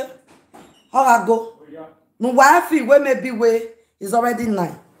 How I go? No wife we maybe way is already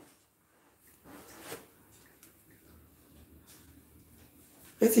 9.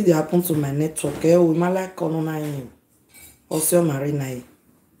 What did happen to my network? We might like on also marina.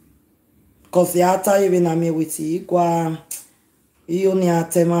 Cause the ata even na me with igwa iyo ni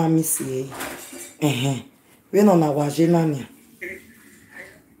atema misi. We no na wajena ni.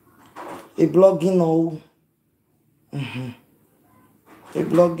 E blogging no. E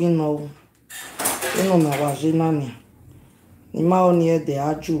blogging no. We no na wajena ni. Ni ma oni e de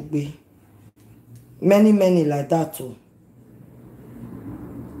ajugbe. Many like that too.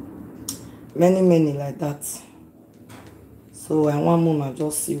 Many like that. So I want Mona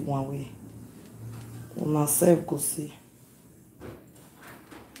just see one way. Una self go see.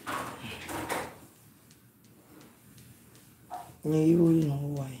 You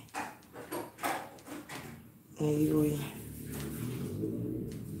know why. You.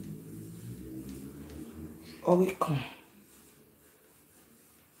 Oh, we come.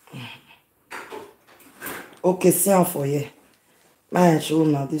 Okay, see for you. My show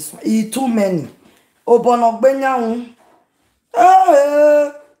now this one. E too many. Obonogbenya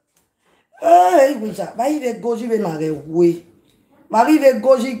wija. Ba ive goji ve na rewe. Ma ive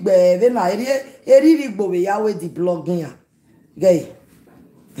goji gbe ve na eri gbo we ya we di blogging ya. Gay.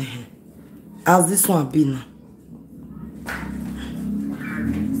 As this one be now.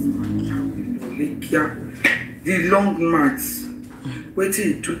 The long mats.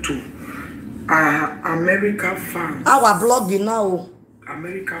 Waiting to America fans. Our blogging now.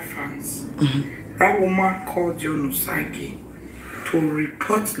 America fans. That woman called Dion to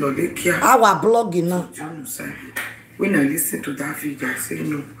report Lolekia. Our blogging now. When I listen to that video, I say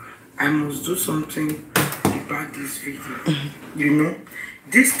no, I must do something about this video. You know,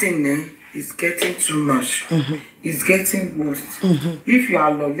 this thing is getting too much. It's getting worse. If you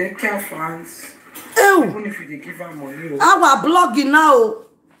are Lolekia fans, even if you give her money. Our blogging now.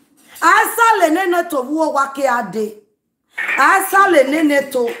 I saw the nene to wo wake ade. I saw the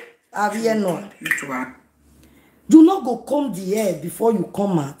nene to avieno. Do not go comb the hair before you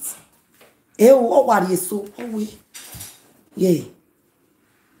come out. Oh, what you so? Oh, we. Yeah.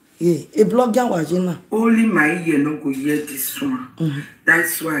 A blogger was in. Only my ear no go hear this one.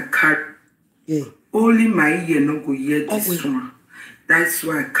 That's why I carry. Yeah. Only my ear no go hear this one. That's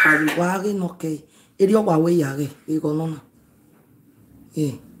why I carry. Wari no okay. Edio wa we yare. E go no.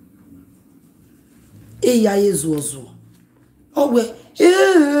 Yeah. Ya yezu. Oh we.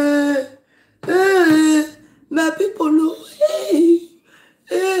 My people know.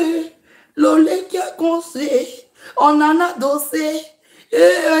 Lolekia conseil. On en a dossier.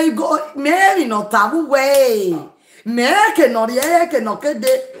 Mary no tabu way. Mary que no rien que no que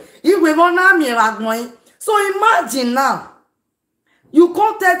de. You will want miracle. So imagine now. You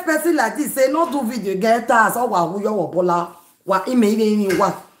contact person like this, say no do video get us or wa who your bola wa email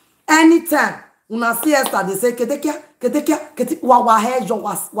what anytime. Una siesta they say ketekia wa head jo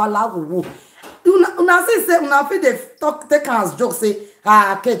wa la wo. Una say una fit dey talk take as joke say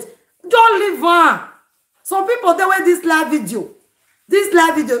Kate don't leave on. Some people they wear this live video. This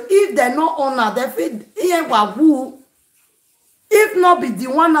live video, if they not honor, they fit here who. If not be the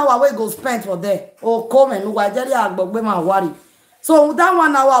 1 hour we go spend for there. Oh come and wa Jerry agbogbe ma worry. So that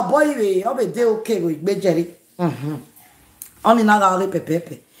 1 hour boy we be dey okay with Jerry. Only na ga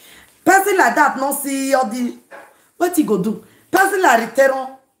pepe. Person like that not see all the what he go do. Person like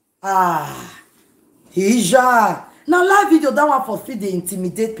return Hija. Now live video that one for feed they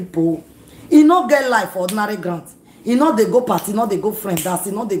intimidate people. He not get life for ordinary grant. He not they go party, not they go friend dance,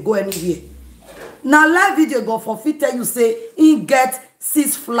 he not they go anywhere. Now live video go for feed tell you say he get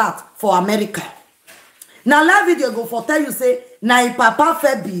 6 flat for America. Now live video go for tell you say na papa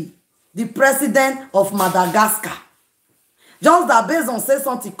Febi, the president of Madagascar. Just that based on say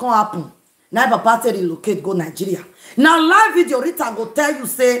something can happen. Now papa tell relocate go Nigeria. Now live video Rita go tell you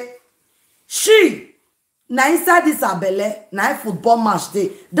say she na inside this abele na football match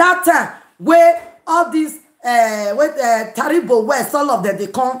day. That time where all these Taribo West all of them they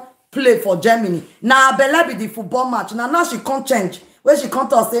come play for Germany. Now abele be the football match. Now she can't change. Where she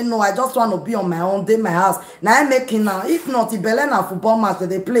can't say no, I just want to be on my own day, my house. Now I'm making now. If not, the Belen na football match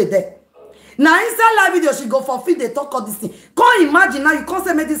they play there. Now inside live video she go for feed they talk all this thing. Can't imagine now you can't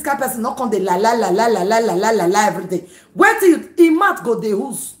say make this kind of person not come the la every day. Wait till you might go the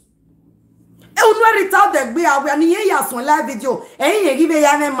who's. E unwe rita de gbe awe ani ye ya son live video. E yin give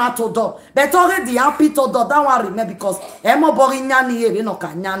ya na mato do. But already happy to do that one remain because e mo boring nya ni ere no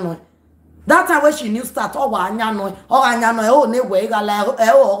ka nya no. That time when she new start oh wa nya no e ne we ga la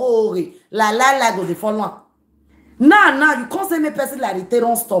la go the follow. Now you can't say me person like it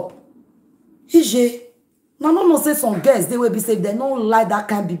don't stop. Ije Now, no say some girls, they will be say they don't like that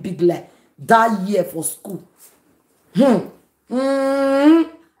can be big like that year for school. Even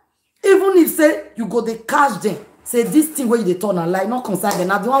if say you go they catch them, say this thing where they turn and like not concern them.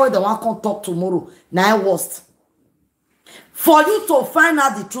 Now the one where they want come talk tomorrow, now worst. For you to find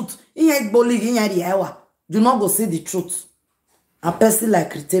out the truth, do not go say the truth. A person like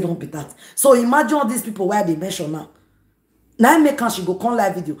Crete don't be that. So imagine all these people where they mention now. Now make her she go come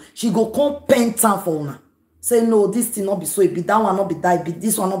live video. She go come paint time for una. Say no, this thing not be so it be that one not be that it be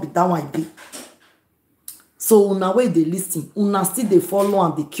this one not be that one it be. So una way they listen, una still they follow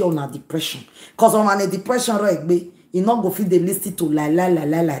and they cure una depression. Cause on a depression right be, you not go feel they listen to like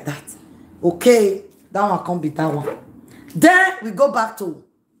that. Okay, that one can't be that one. Then we go back to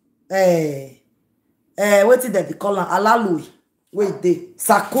what did they call her? Alalui. Wait they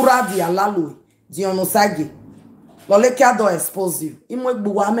Sakura di Alalui. Dion Osage. Lolekia don't expose you.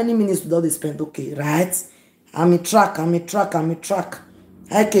 How many minutes do they spend? Okay, right? I'm a track. I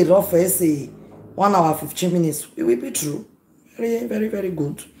can offer say 1 hour 15 minutes. It will be true. Very, very, very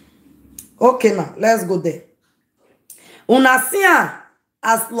good. Okay, now let's go there. Unasia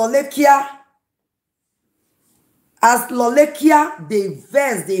as Lolekia they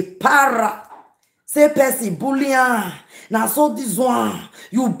verse they para. Say person bullying. Now so this one,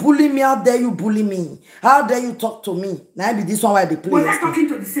 you bully me out there, you bully me. How dare you talk to me? Now be this one why they play. We're not talking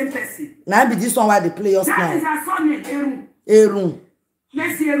to the same person. Now be this one why they play us now. That is our son name, Eru.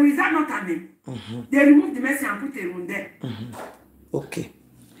 Mercy Eru, is that not a name? They removed the Mercy and put Eru there. Okay.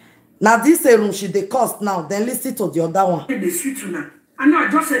 Now this Eru she they cost now. Then listen to the other one. The sweet tuna. I know I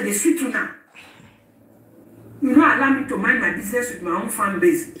just said the sweet tuna. You know, allow me to mind my business with my own fan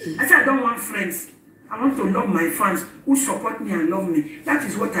base. I said I don't want friends. I want to love my fans who support me and love me. That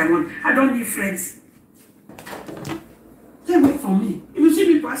is what I want. I don't need friends. Stay away from me. If you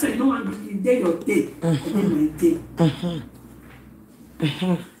see me pass, you don't want to be day your day. Day my day.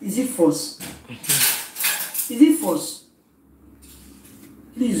 Is it force? Is it force?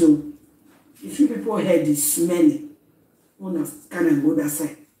 Please, oh, if you people heard is smelly, wanna scan and go that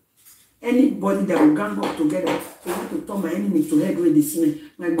side. Anybody that will gang up together, they want to turn my enemy to head where they smell.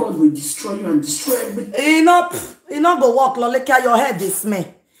 My God will destroy you and destroy everything. Enough go walk, Lolekia, your head is smell.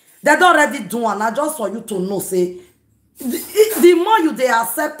 They don't already do one. Now just for you to know, say, the more you they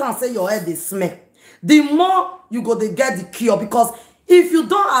accept and say your head is smell, the more you go they get the cure. Because if you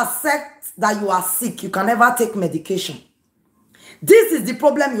don't accept that you are sick, you can never take medication. This is the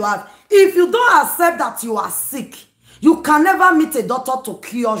problem you have. If you don't accept that you are sick, you can never meet a doctor to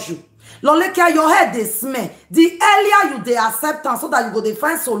cure you. Lolekia, your head they smell. The earlier you they accept so that you go they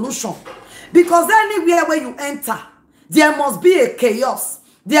find solution. Because anywhere where you enter, there must be a chaos.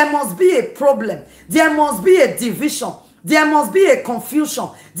 There must be a problem. There must be a division. There must be a confusion.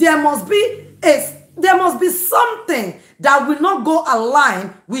 There must be something that will not go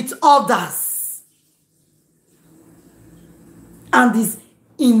align with others. And is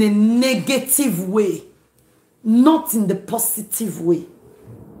in a negative way, not in the positive way.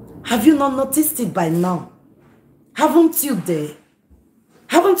 Have you not noticed it by now? Haven't you there?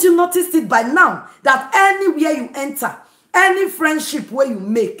 Haven't you noticed it by now? That anywhere you enter, any friendship where you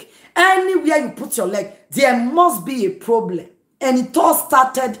make, anywhere you put your leg, there must be a problem. And it all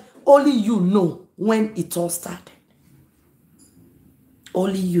started, only you know when it all started.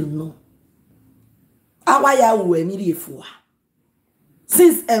 Only you know.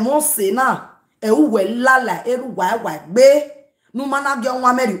 Since Emo Sena, Ewe Lala, Eru Wai no mana gyan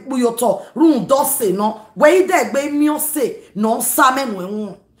wa meri buyoto run dose no we de gbe mi o se no samen we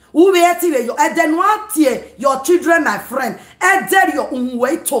who be eti we yo edenu atie your children my friend eder your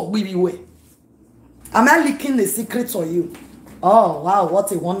unwe to gbibi we. Am I leaking the secret for you? Oh wow, what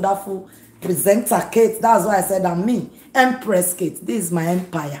a wonderful presenter, Kate. That's why I said I'm me, Empress Kate. This is my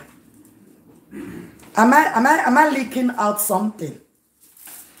empire. Am I leaking out something?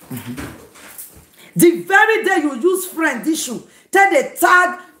 The very day you use friend issue, tell the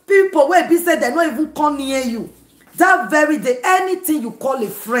tag people where be said they not even come near you. That very day, anything you call a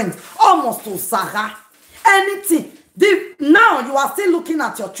friend, almost to Sarah, anything. Now you are still looking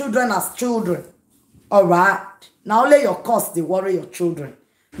at your children as children. All right. Now let your cause they worry your children.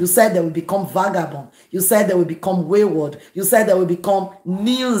 You said they will become vagabond. You said they will become wayward. You said they will become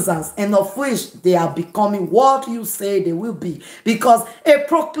nuisance, and of which they are becoming what you say they will be. Because a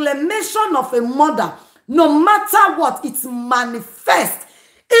proclamation of a mother, no matter what, it manifests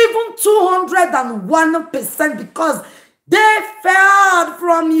even 201%, because they fed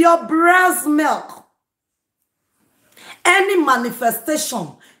from your breast milk. Any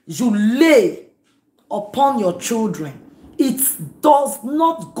manifestation you lay upon your children, it does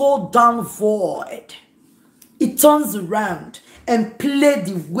not go down void. it turns around and play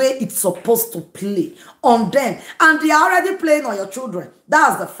the way it's supposed to play on them. And they are already playing on your children.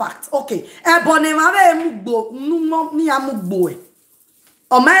 That's the fact. Okay.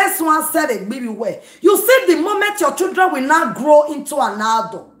 Someone said it, baby, where you see the moment your children will now grow into an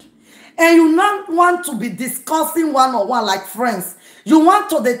adult, and you not want to be discussing one-on-one like friends. You want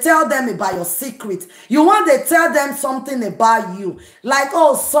to tell them about your secret. You want to tell them something about you. Like,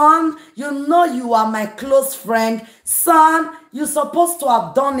 oh, son, you know you are my close friend. Son, you're supposed to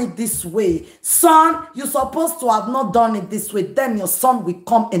have done it this way. Son, you're supposed to have not done it this way. Then your son will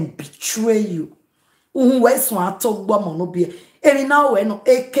come and betray you.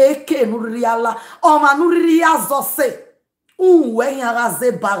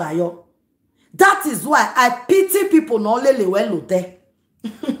 That is why I pity people no lele welo there.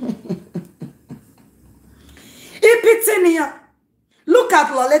 Look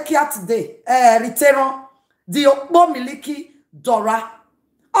at Lolekia today. Reteron, the Okbo Miliki Dora.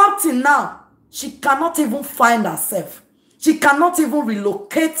 Up till now, she cannot even find herself. She cannot even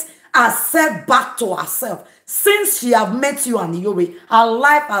relocate herself back to herself. Since she have met you and Yuri, her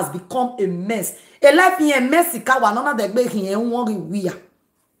life has become a mess. A life in a mess,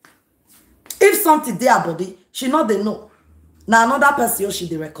 if something there body, she not they know. Now another person she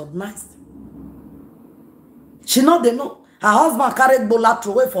they recognized. She not they know. Her husband carried bola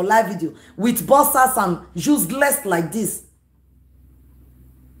away for live video with bosses and useless like this.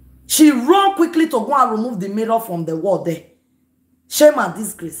 She run quickly to go and remove the mirror from the wall there. Shame and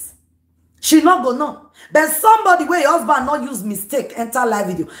disgrace. She not go no. But somebody where your husband not use mistake enter live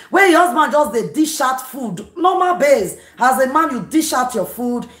video. Where your husband just they dish out food. Normal base. As a man, you dish out your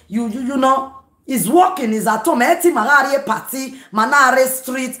food. You know, he's working, he's at home. Manare party, manare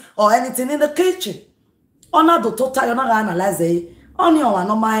street, or anything in the kitchen. Ona do total, you're not gonna analyze it. Only on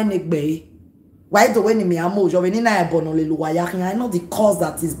no mind egbe. Why do when me amo jo when na ebono le luwayakin? I know the cause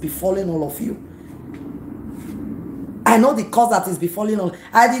that is befalling all of you. I know the cause that is befalling all.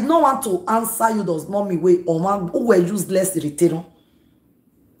 I did not want to answer you those mommy way or man who were useless irritating.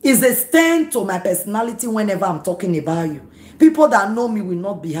 It's a stain to my personality whenever I'm talking about you. People that know me will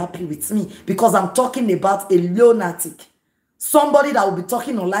not be happy with me because I'm talking about a lunatic. Somebody that will be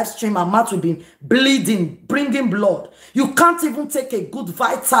talking on live stream and mouth will be bleeding, bringing blood. You can't even take a good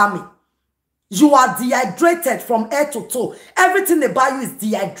vitamin. You are dehydrated from head to toe. Everything about you is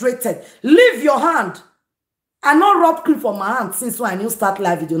dehydrated. Leave your hand. I not rub cream for my hand since when I knew start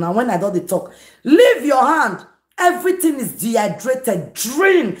live video. Now when I do the talk, leave your hand. Everything is dehydrated.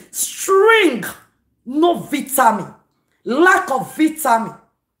 Drain, string, no vitamin, lack of vitamin,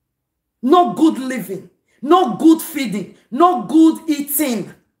 no good living, no good feeding, no good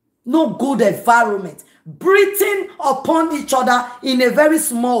eating, no good environment. Breathing upon each other in a very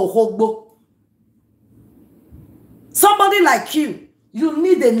small hogbo. Somebody like you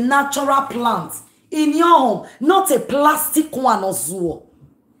need a natural plant in your home, not a plastic one or so.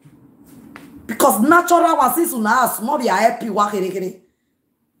 Because natural ones is una small be happy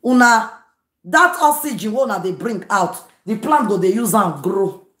una that oxygen one they bring out, the plant go they use and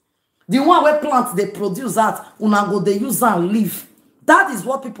grow. The one where plants they produce that una go they use and live. That is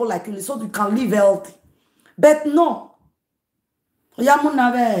what people like you so you can live healthy. But no.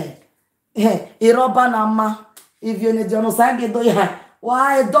 Yamunave iroba nama if you need to do ya.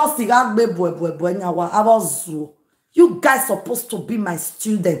 Why does you guys supposed to be my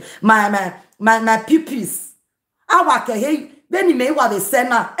student, my pupils. Our hey, then me what they say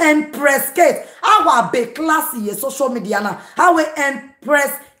now, Empress Kate. Our be class in social media now. Our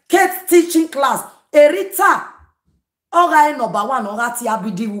Empress Kate teaching class. Erita. Ora number one, ora ti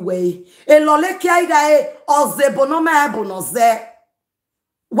abidi way. Elole kia igae ozebonome ebonoze.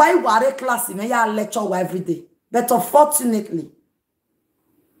 Why ware class in ya lecture every day? But unfortunately,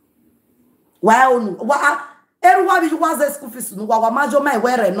 why everyone who was a school fees no wa majo mai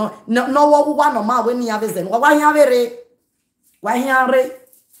were no one no ma we ni avezen why here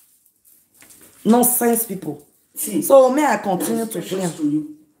nonsense people. See, so may I continue to plan to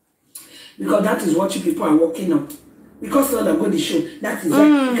you because that is what you people are working on. Because Lord got the show, that is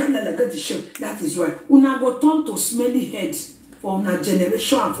why. Because Lord got the show, that is why. Una go turn to smelly heads for una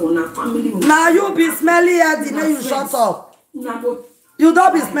generation and for una family. Now you be smelly head, you shut up. You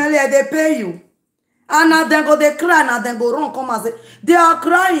don't be smelly head, they pay you. And now then go they cry, now then go run, come and say, they are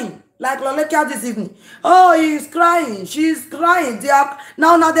crying. Like Lolekia this evening. Oh, he's crying, she's crying. They are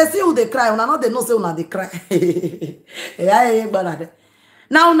now they see who they cry. Now they know say una they cry.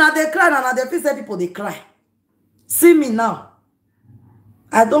 Now they cry, now they feel say people they cry. See me now.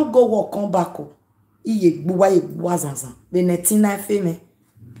 I don't go work, come back.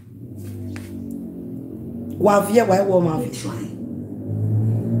 Wavie, why woman? Trying.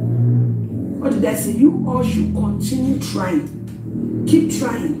 What did I say? You all should continue trying. Keep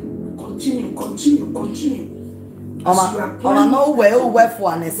trying. Continue. Ama no way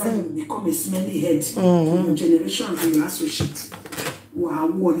for an essence. Become a smelly head. Your generation and your associate. Wow,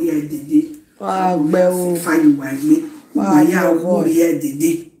 warrior did. Wow, well, fine widely. Wow, warrior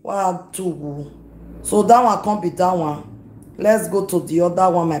did. Wow, too. So that one can't be that one. Let's go to the other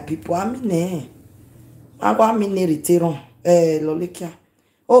one, my people. I mean, return. Lolikia.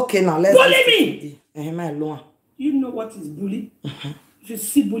 Okay, now let's bully me. You know what is bully? If you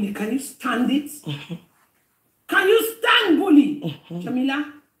see bully, can you stand it? Can you stand bully?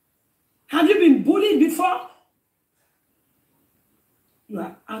 Jamila, have you been bullied before? You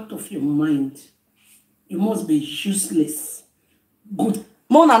are out of your mind. You must be useless. Good.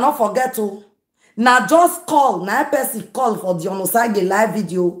 Mona, not forget to. Now just call. Now person call for the Onosage live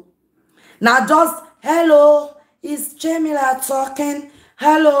video. Now just, hello, it's Jamila talking.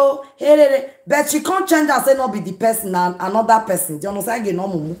 Hello, hey. But she can't change and say no be the person and another person. The Onosage no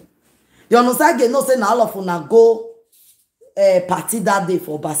mumu. The Onosage no say now all of una go party that day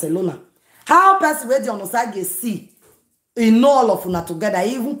for Barcelona. How person where the Onosage see? You know all of una together.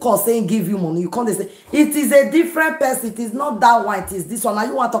 He even call saying give you money. You can't say it is a different person. It is not that one. It is this one. Now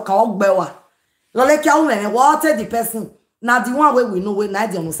you want to talk bewa. What the person? Now the one where we know where now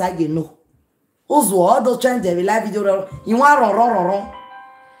the Onosage know. Who's all those change the live video? You want run.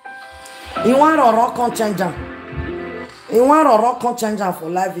 You want run can't change them. You want run can't change them for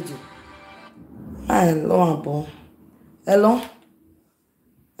live video. Hello, hello.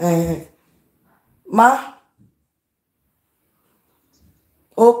 Ma.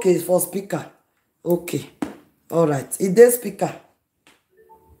 Okay, for speaker. Okay. All right. Is there speaker?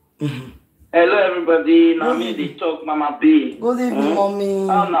 Hello, everybody. Now me they talk, Mama B. Good evening, mommy.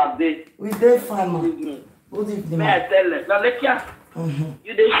 How now they? We dey fine, ma. Good evening. Good evening. May I tell you? Now, let you.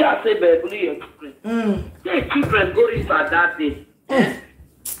 You dey shout say, "Baby, your children." Your children go river that day.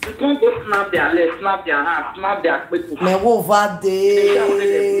 You can't go snap their legs, snap their hands, snap their people. Me over there.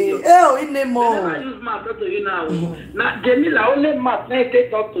 Oh, in the mall. I use my talk to you now. Now, Jamila, only my they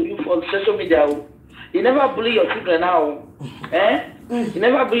talk to you for social media. You never bully your children now. You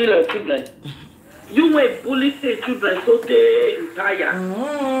never bully your children. You may bully your children so they retire.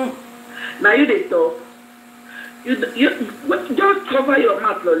 Now you they talk. You just cover your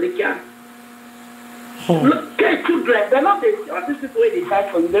mouth, Lolikia. Look at children. They're not the all these people where they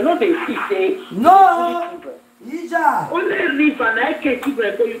fight for you. They're not the say no. Ija. Only leave and I can't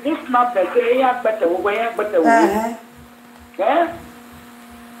children so you go snap them say yeah better better.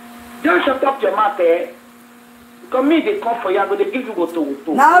 Just shut up your mouth, Because me, they come for you, but they give you what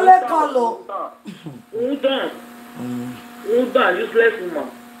to. Now let call. Hold on, useless woman.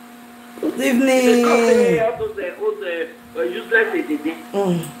 Good evening. Useless lady.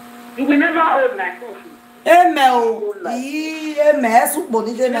 You will never hold like coffee.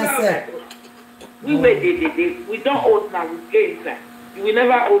 We wait, we don't hold now, we play inside. You will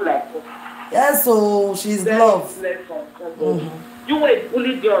never hold like coffee. Yes, so she's love. You wait,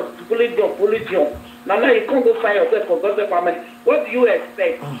 bully Dion. Now you can't go find yourself for God's family. What do you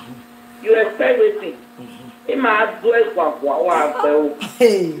expect? You expect waiting.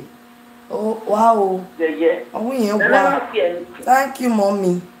 Hey. Oh, wow. Yeah. Thank you,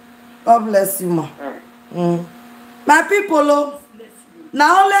 mommy. God bless you, ma. My people,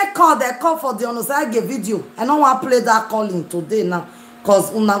 now only call they call for the Onosage video. I don't want to play that calling today now.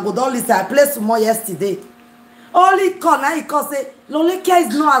 Because una go don't listen. I played some more yesterday. Only call now he call say Lolikia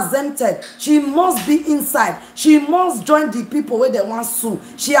is not exempted. She must be inside. She must join the people where they want sue.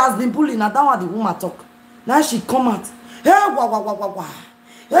 She has been bullying. Now that what the woman talk. Now she come out. Hey, wah.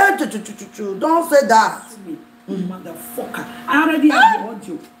 Hey, don't say that. Motherfucker. I already have the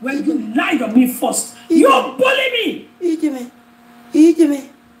audio. When you lied on me first, you bully me. He give me.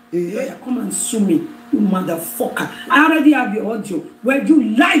 Yeah, come and sue me, you motherfucker. I already have the audio. When you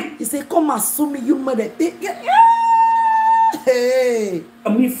lied. He say, come and sue me, you mother. Hey.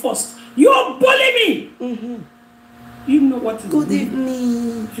 On me first. You bully me. You know what is good bully?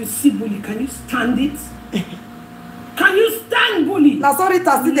 Evening. If you see bully, can you stand it? Can you stand bully? Now sorry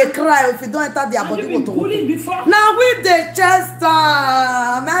to see they cry if you don't enter their body. Have you been bullied before? Now with the chest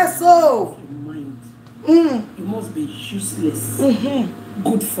my soul. Mind. You must be useless.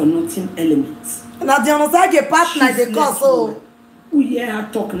 Good for nothing elements. Now the Onosage partner they call so. Who hear her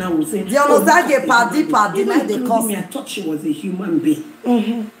talk now will say the Onosage party now they call. I thought she was a human being.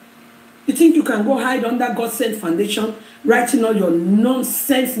 You think you can go hide under God sent foundation, writing all your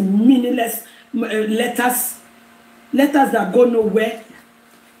nonsense, meaningless letters that go nowhere?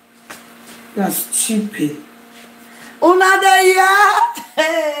 That's stupid. Una dey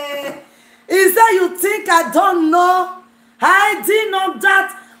here. He said, you think I don't know? Hiding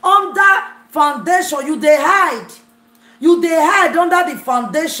under foundation. You dey hide. You dey hide under the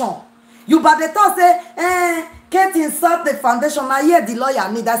foundation. You but they thought say, can't insert the foundation. Now here the lawyer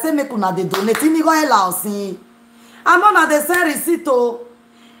need. I say make una dey donate. Ini go allow sin. I'm on dey send receipt o.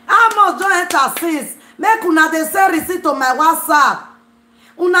 How much don enter since? Make una dey send receipt to my WhatsApp.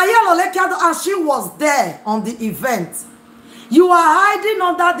 Una yellow lekiado and she was there on the event. You are hiding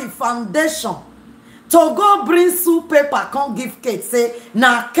under the foundation to go bring soup paper, come give Kate. Say,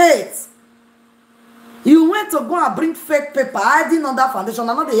 na Kate. You went to go and bring fake paper, hiding under foundation.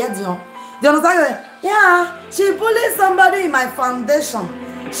 I'm not the head, Dion. You understand? Yeah, she bullied somebody in my foundation.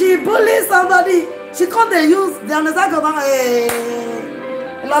 She bullied somebody. She can't use. You understand?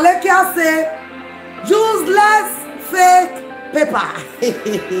 Lolekia say, useless fake paper.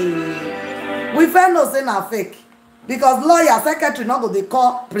 We fair no say na fake. Because lawyer, secretary, not go they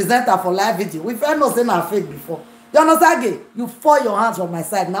call presenter for live video. We fair no say na fake before. You understand? You fall your hands from my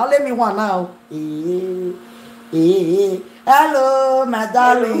side. Now let me one now. Hello, my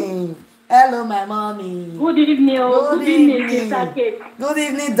darling. Hello, my mommy. Good evening. Good evening, Mr. Kate. Good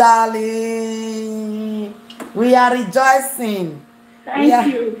evening, darling. We are rejoicing.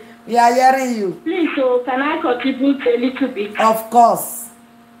 Thank you. We are hearing you. Please, so can I contribute a little bit? Of course.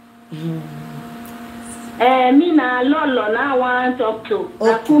 Me na Lolo na want talk to.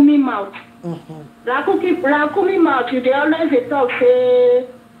 Okay. Rakumi mouth. Rakumi mouth. You dey always dey talk say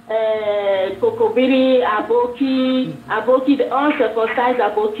Kokobiri, Aboki, the uncircumcised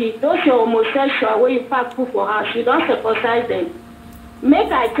Aboki. Those your homosexual where you pack food for house, you don't circumcise them.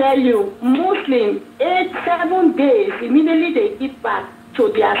 Make I tell you, Muslim 7 days immediately they give back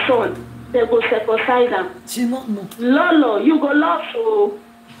to their son. They go circumcise them. Lolo, you go lost so.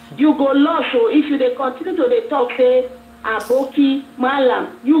 You go lost so. If you dey continue to dey talk say Aboki, Malam,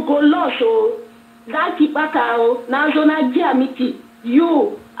 you go lost so. Zaki Bakao, Nazona Giamiti,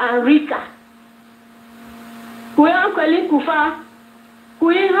 you and Rita. Kui hankali kufa,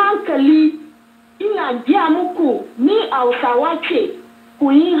 kui hankali ina Giamuku, ni ausawache,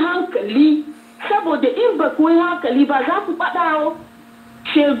 kui hankali, sabo de imba kui hankali bazaku patao,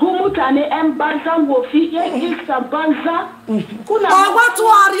 shegu mutane embaza wofi, ye iska banza, kuna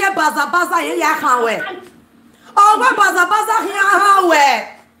watu ariye baza ye ya hawe. Owa baza ya hawe.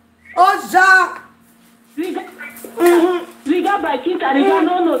 Oja. Riga bakita riga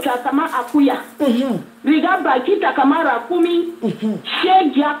nono kama akuya. Riga bakita kama rakumi.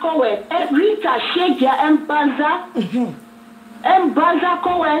 Shegia kowe. Rita shegia embanza. Embanza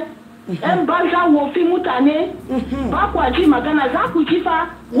kowe. Embanza wofi mutane. Bakwaji magana zakujifa.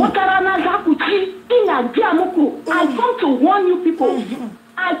 Wakarana zakuji. Ina diamuku. I come to warn you people.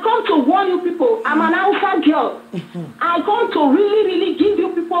 I come to warn you people. I'm an Hausa girl. I come to really give you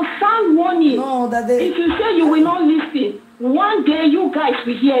people sound warning. No, if you say you will not listen, one day you guys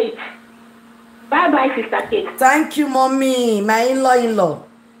will hear it. Bye, Sister Kate. Thank you, mommy. My in-law.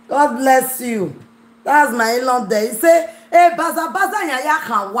 God bless you. That's my in-law there. He say, hey, baza ya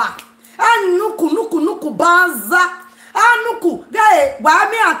kanwa. Nuku baza. Nuku. Hey,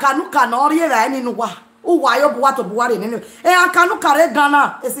 wami akanuka noriye ra eni nuwa. Uwayo buwato buwari nene. Akanu kare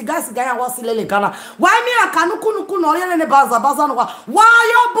Ghana. Esiga ya wasilele Ghana. Why me akanu kunuku noriye nene baza nuwa.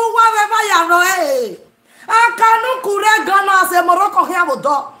 Wayo buware va ya no akanu kure Ghana se Morocco here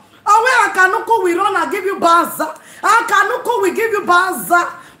wodo. Awe akanuku we run and give you baza. Akanuku we give you baza.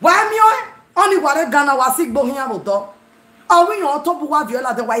 Why me only ware Ghana wasigbo here wodo. Awe yon to buwa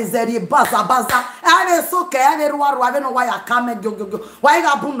viola de wa izeri baza. Ane soke ane ruwa ave no wa ya kame gyo. Wa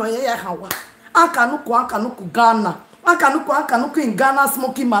ga buno ye hawa. Akanuku Ghana. Akanuku in Ghana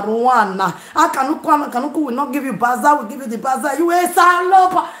smoking marijuana. Akanuku will not give you bazaar, will give you the bazaar. You a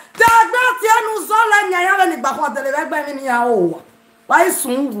salopa. That's you zola nyaya ni bakwa televegbe ni ya o. Why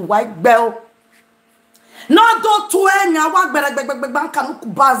sungu, why bell? Not do to enya wa gbegbe akanuku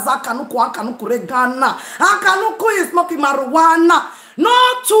bazaar, akanuku re Ghana. Akanuku is smoking marijuana.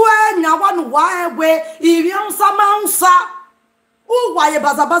 Not to enya wa no wa we irion samansa. Uwa ye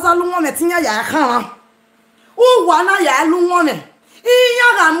baza lunwome tinya ya khan. Uwa na ya lunwome.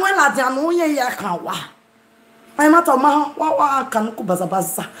 Iya ga nwe la dianu ye ya khan wa. Ai mata ma wa kanuku baza.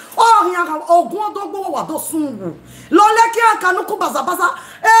 Oh ya ga ogun odogbo wa do sungu. Lo le ki kanuku baza.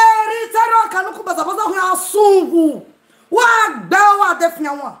 Ri tero kanuku baza ya sungu. Wa gbe wa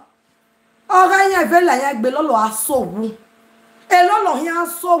defia wa. Ora yen vela yen gbe lolo asowu. E lolo yen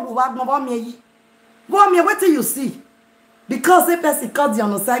asowu wa gbon bo mi yi. Bo mi wetin you see? Because the person called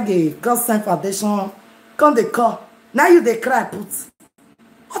Dion God sent foundation, come they call. Now you they cry put.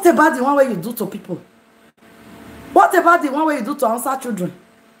 What about the one way you do to people? What What about the one where you do to answer children?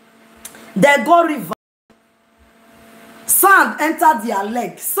 They go river. Sand enter their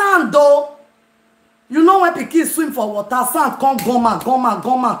leg. Sand though. You know when pikin swim for water, sand come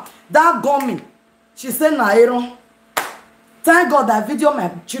goma. That gummy. She said na Aaron. Thank God I video my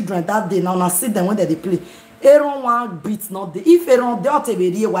children that day. Now I see them when they play. Aaron one beat not the. If Aaron don't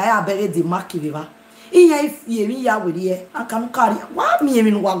be here, why I bury the mark river? If you ya with here, I can carry. Why me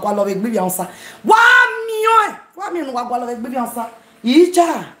no wagwalo with baby answer? Why me no wagwalo with baby answer?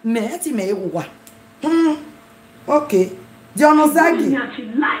 Icha me eti me ewa. Okay. Dion Zagi. She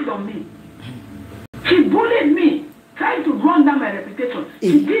lied on me. She bullied me, trying to run down my reputation.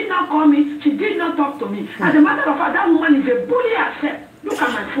 She did not call me. She did not talk to me. As a matter of fact, that woman is a bully herself. Look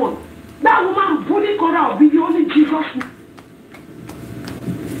at my phone. That woman bullied Cora Obi, the only Jesus.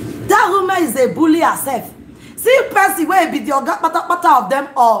 That woman is a bully herself. See, person where be the pata of them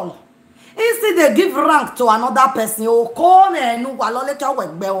all. Instead, they give rank to another person. Oh, come and no walole cha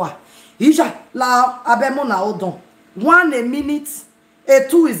wegbewa. Isha la abemo na odon. 1 a minute, a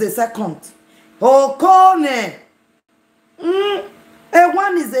 2 is a second. Oh, come. A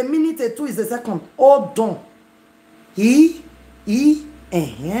 1 is a minute, a 2 is a second. Oh, don't.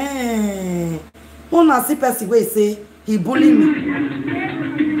 Una see person wey say he bully me.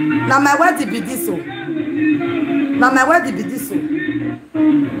 Na my wedding be this so. Na my wedding be this so.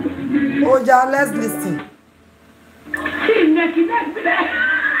 Oh yeah, let's listen.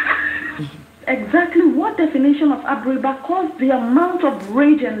 Exactly what definition of Abriba caused the amount of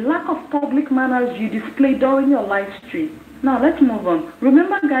rage and lack of public manners you displayed during your live stream? Now let's move on.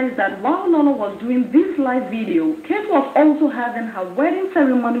 Remember guys that while Lolo was doing this live video, Kate was also having her wedding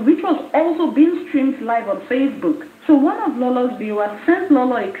ceremony, which was also being streamed live on Facebook. So one of Lolo's viewers sent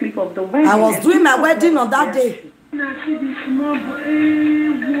Lolo a clip of the wedding. I was doing my wedding on that day.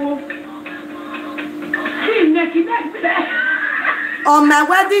 On my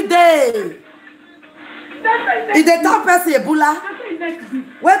wedding day. Is the top person Ebola?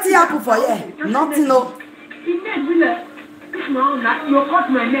 What happened for you? Nothing, no. You cut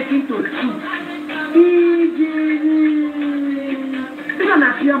my neck into 2.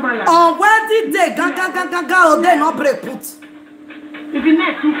 On wedding day, gaga, they not break put. If you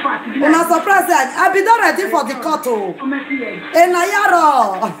neck too fat, I'm not surprised. I be done ready for the cut.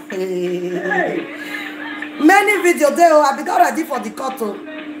 Many videos there, I be done ready for the cut.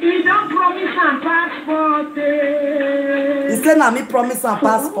 He don't promise and passport. He said, "Na me promise and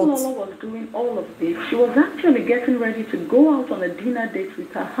passport." While Lolo was doing all of this, she was actually getting ready to go out on a dinner date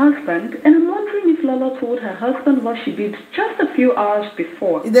with her husband. And I'm wondering if Lolo told her husband what she did just a few hours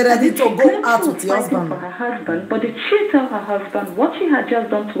before. Is they ready to go out with your husband? For her husband, but did she tell her husband what she had just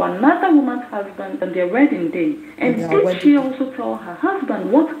done to another woman's husband on their wedding day? And did she also tell her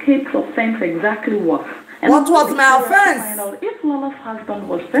husband what Kate's offense exactly was? And what was my offense? Find out if Lolo's husband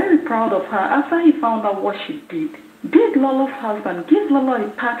was very proud of her after he found out what she did. Did Lolo's husband give Lolo a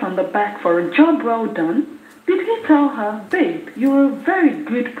pat on the back for a job well done? Did he tell her, babe, you're a very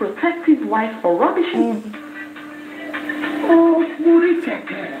good protective wife for rubbishing? Oh,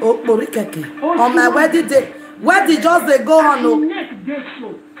 Burikeke. On my wedding day. Where did just they go on? No? Neck day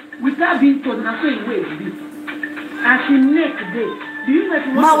so. Without being told, that's why he waits this. As in neck day. Do you know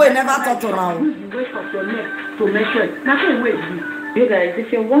Ma we never talk around. Use the waist of your neck to measure it. That's why he waits this. You guys,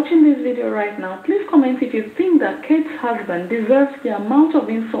 if you're watching this video right now, please comment if you think that Kate's husband deserves the amount of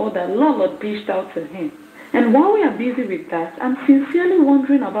insult that Lolo dished out to him. And while we are busy with that, I'm sincerely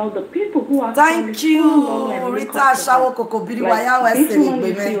wondering about the people who are... Thank you, Rita Shawo Kokobiri. Like this one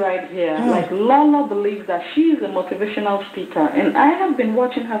you see right here. Like Lolo believes that she is a motivational speaker. And I have been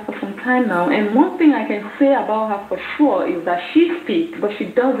watching her for some time now. And one thing I can say about her for sure is that she speaks, but she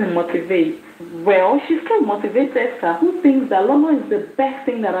doesn't motivate. Well, she still motivates Esther, who thinks that Lolo is the best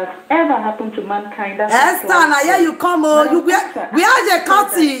thing that has ever happened to mankind. Esther, now here you come, oh, we are the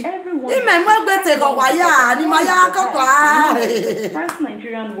country. First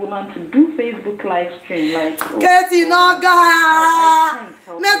Nigerian woman to do Facebook live stream, like Katie Noga.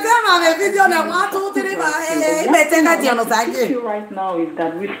 Video right now is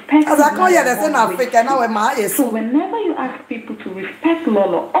that respect. As I call you, there's an African now in my so whenever you ask people to respect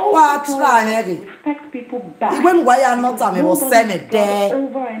Lolo, also respect people back. Even why I'm not a was send it there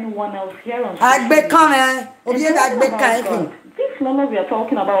over anyone else here on this Lolo we are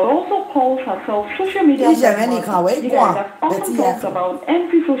talking about also calls herself social media. You guys have often talked about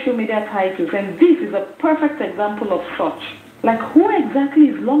empty social media titles, and this is a perfect example of such. Like, who exactly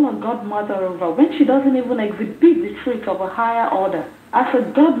is Lolo godmother over when she doesn't even exhibit the traits of a higher order? As a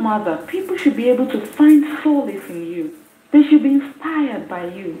godmother, people should be able to find solace in you. They should be inspired by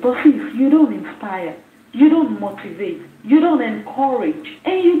you. But sis, you don't inspire. you don't motivate, you don't encourage,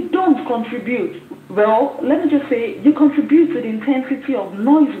 and you don't contribute. Well, let me just say, you contribute to the intensity of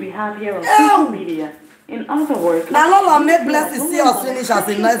noise we have here on social media. In other words, now Lolo make blessing see us finish as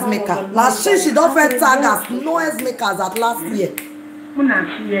a noise maker. Now she don't fit tag as noise makers at last year.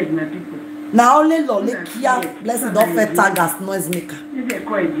 Now only Lolo Kia blessing don't fit tag as noise maker.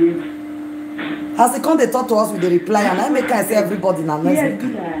 As they come they talk to us with the reply and I make her say everybody now noise maker.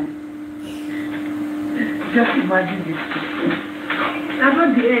 Just imagine this.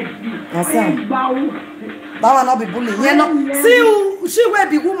 About the edge. That will not be bullying. You know, see who she will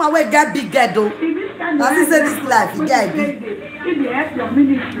be woman will get big head though. As he said this life, he get big.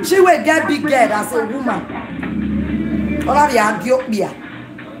 She will get big head as a woman. All of you are guilty.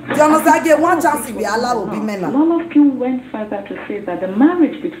 Do you understand? Get one chance if we allow will be men. Lolo went further to say that the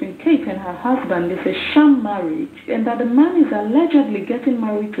marriage between Kate and her husband is a sham marriage, and that the man is allegedly getting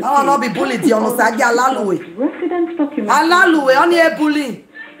married to Kate. I will not be bullied. Do you understand? Get allow residence document. Allow only a bullying.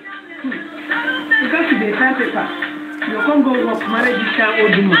 Because they sign paper, you can't go work marriage this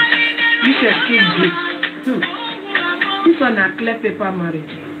old woman. You should keep this. This one a clear paper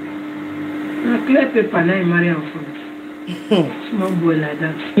marriage. A clear paper now marry her for. Small boy like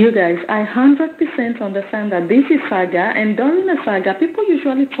that. You guys, I 100% understand that this is saga, and during a saga, people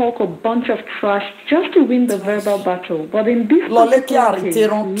usually talk a bunch of trash just to win the verbal battle. But in this particular case,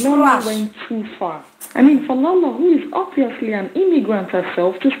 Lolo went too far. I mean, for Lolo, who is obviously an immigrant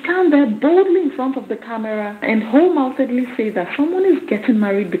herself, to stand there boldly in front of the camera and wholeheartedly say that someone is getting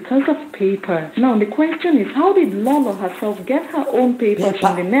married because of paper. Now, the question is, how did Lolo herself get her own papers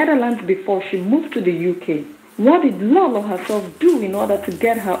in the Netherlands before she moved to the UK? What did Lolo herself do in order to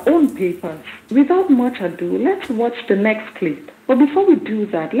get her own papers? Without much ado, let's watch the next clip. But before we do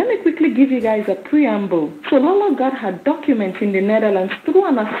that, let me quickly give you guys a preamble. So Lolo got her documents in the Netherlands through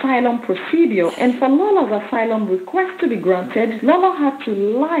an asylum procedure, and for Lolo's asylum request to be granted, Lolo had to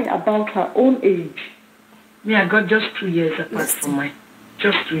lie about her own age. Me, I got just 2 years apart from mine.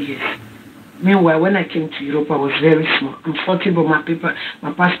 Just 2 years. Meanwhile, when I came to Europe, I was very small. I'm 40, but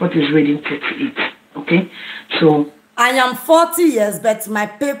my passport is reading 38. Okay? So I am 40 years, but my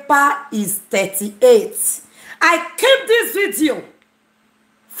paper is 38. I keep this video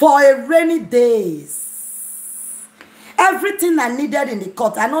for a rainy days. Everything I needed in the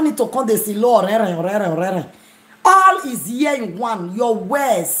court, I don't need to come the silo. All is here in one. Your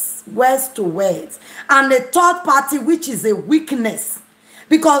words to words, and the third party, which is a weakness,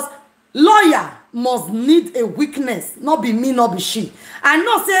 because lawyer must need a weakness. Not be me, not be she. I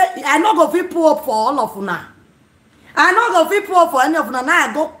know say I not go fit pull up for all of una. I not go fit pull up for any of una. Now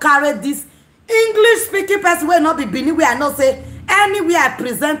I go carry this English speaking person will not be Benin where I know say anywhere I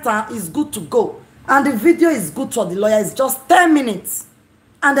present her is good to go. And the video is good for the lawyer. It's just 10 minutes.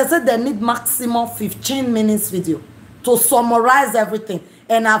 And they said they need maximum 15 minutes video to summarize everything.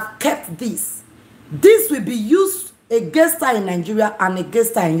 And I've kept this. This will be used against her in Nigeria and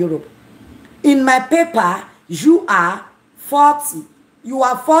against her in Europe. In my paper, you are 40. You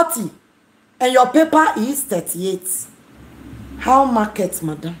are 40. And your paper is 38. How market,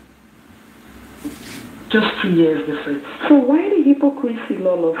 madam? Just 2 years difference. So why the hypocrisy,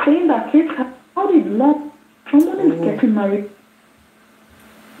 Lolo? Saying that kids have, how did someone is getting married?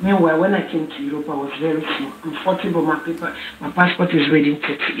 Meanwhile, when I came to Europe, I was very small. I'm 40, but my passport is reading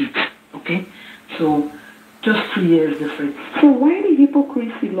 38. Okay? So just 2 years difference. So why the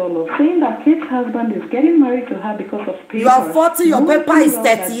hypocrisy, Lolo? Saying that Kate's husband is getting married to her because of paper. You are 40, your paper is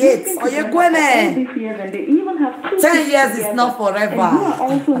 38. Or you're going and they even have 10 years is not forever. And you are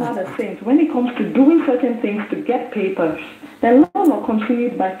also not a saint when it comes to doing certain things to get papers. Then Lolo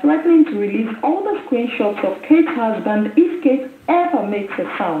continued by threatening to release all the screenshots of Kate's husband if Kate ever makes a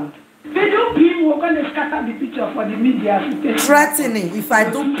sound. They don't pay, we're going to scatter the picture for the media. Threatening, if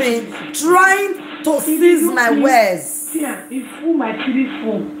I do pay, trying to seize my words. Yeah, if who my three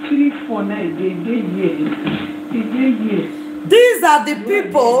phone, they These are the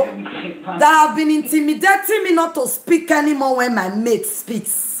people that have been intimidating me not to speak anymore when my mate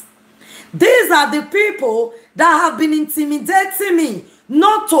speaks. These are the people that have been intimidating me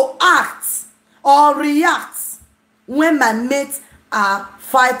not to act or react when my mates are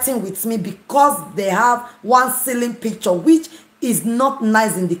fighting with me because they have one ceiling picture which is not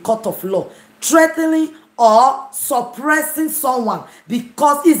nice in the court of law, threatening or suppressing someone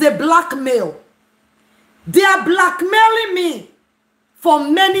because it's a blackmail. They are blackmailing me for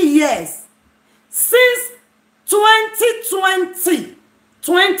many years. Since 2020,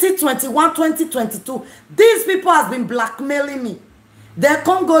 2021, 2022, these people have been blackmailing me. They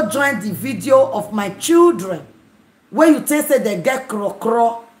can't go join the video of my children where you say they get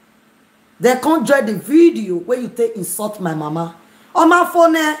cro. They can't join the video where you take insult my mama. On my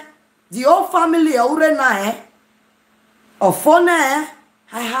phone, the whole family, phone,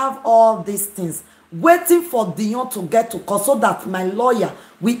 I have all these things waiting for Dion to get to court so that my lawyer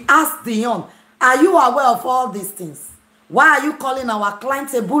will ask Dion, are you aware of all these things? Why are you calling our client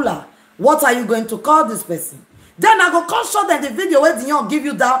Ebola? What are you going to call this person? Then I go come show them the video where Dion give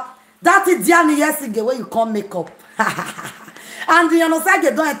you that is Dion yesterday where you can't make up. And Dion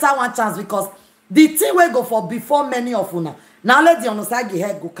Osage don't enter one chance because the thing will go for before many of you now. Now let Dion Osage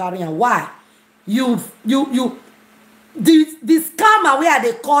head go carry and why? The scammer where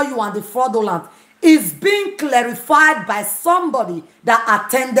they call you and the fraudulent is being clarified by somebody that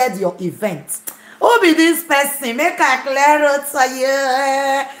attended your event. Who be this person? Make I clear it to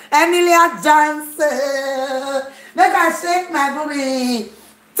you. Emilia Johnson. Make I shake my booty.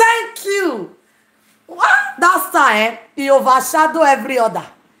 Thank you. What? That star, he overshadow every other.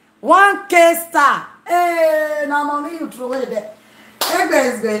 1K star. Hey, now mommy, you throw it there.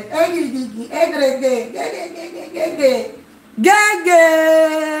 Gege. They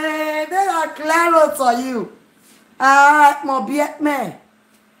are clear to you. Mo biet me.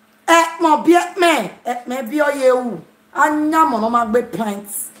 Mo biet me. Me bio you. Anya mo no magbe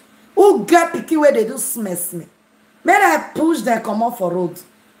pints. Who get picky where they do smash me. May I push them come off for road.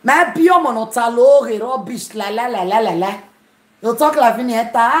 My bio monotalo rubbish la. You talk like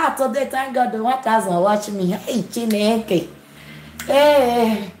Vineta. Today thank God the 1,000 watch me. Hey, Chineke.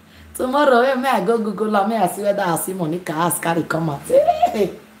 Hey, tomorrow I may go Google and may I see whether I see Monica ask carry come out.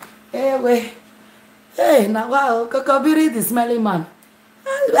 Hey, wait. Hey, now wow, Kokobiri the smelly man.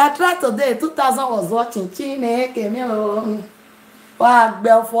 I tried today, 2,000 was watching. Chineke,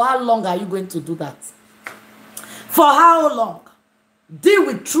 well, for how long are you going to do that? For how long? Deal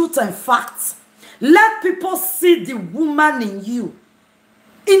with truth and facts. Let people see the woman in you.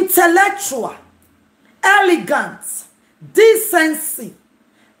 Intellectual, elegant, decency,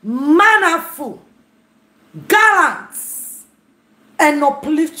 mannerful, gallant, and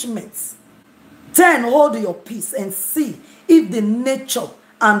upliftment. Then hold your peace and see if the nature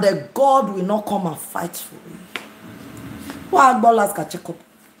and the God will not come and fight for you. What bolas ka check up?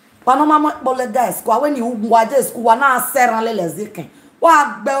 Panama bole guys, when you waje school wana seran le lezeken.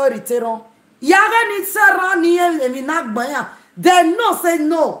 What be retero? Yaga ni seran ni emi nagbanya. They no say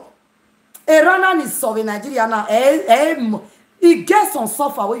no. Erana ni solve Nigeria now. It gets on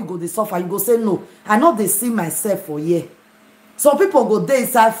suffer where you go, they suffer. You go say no. I know they see myself for year. Some people go there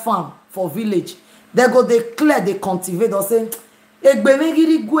inside farm for village. They go, they clear, they cultivate. They say, Egbe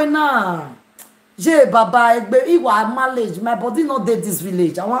megiri gwena. Je baba egbe iwa mileage. My body not there this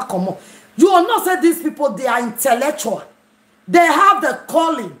village. I want come on. You will not say these people they are intellectual. They have the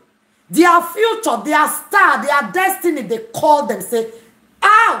calling, their future, their star, their destiny. They call them say.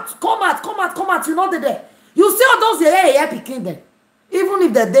 Out! Come out! You know they're there. You see all those here picking them. Even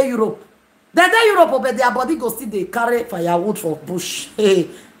if they're there Europe. They're there Europe, but their body go see they carry firewood for bush. Hey,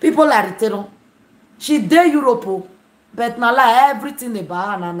 people are returning. She there Europe, but now like everything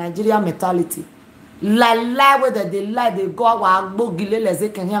about her Nigerian mentality. Lie where they lie, they go out gile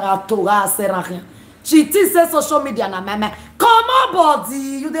can hear her to she thinks say social media na mama. Come on, body,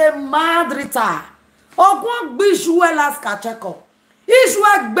 you the mad retard. Ogwan bijoué las kacheko.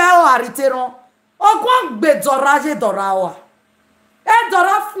 Ijoué gbe o ariteron. Ogwan gbe doraje dorawa. E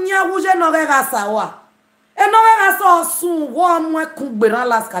dora fnya wuje no ga sawa. E no ga so sun wo mwe kugberan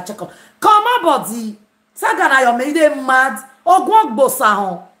las kacheko. Come on, body. Sagana yo me dey mad. Ogwan gbo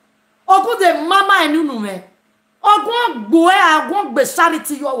sahon. Ogun de mama enunu me. Ogwan gbo e agwan gbe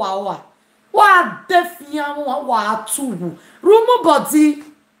charity yo wa. Wa defian wa tubu. Rumo body.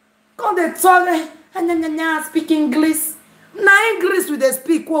 Come they talk speak English. Na English we they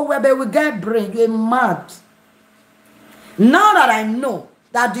speak where we get brain. You're mad. Now that I know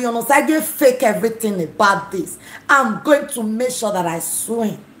that Dion Osage fake everything about this, I'm going to make sure that I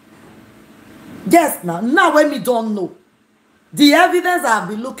swing. Yes, now when we don't know the evidence I've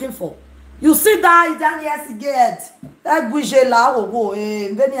been looking for. You see that yes, that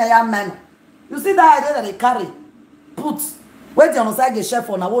Gujela man. You see that idea that they carry, put where Dion Osage chef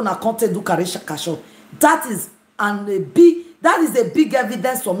on a content do Caricature. That is a big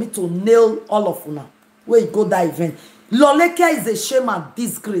evidence for me to nail all of you now. Where you go that event. Lolekia is a shame and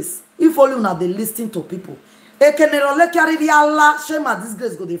disgrace. If only you now they listen to people. Lolekia really Allah shame and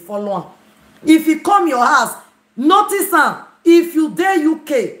disgrace go they follow on. If you come your house, notice if you there UK,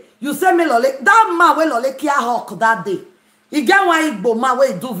 you say me Lolek that man where Lolekia hawk that day. He get one Igbo man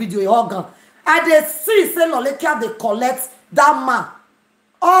where he do video he hawk. And they see say Lolekia they collect that man.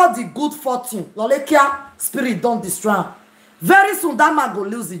 All the good fortune. Lolekia spirit don't destroy. Very soon that man go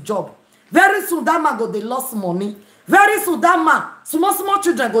lose the job. Very soon that man go dey lost money. Very soon that man, small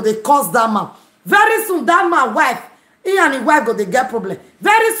children go dey curse that man. Very soon that man wife, he and his wife go dey get problem.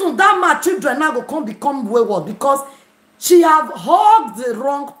 Very soon that man children now go become wayward because she have hugged the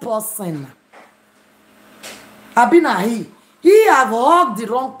wrong person. Abina he have hugged the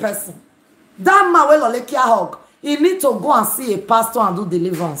wrong person. That man wey Lolekia hug, he need to go and see a pastor and do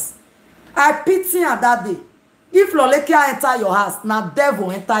deliverance. I pity her that day. If Lolekia enter your house, na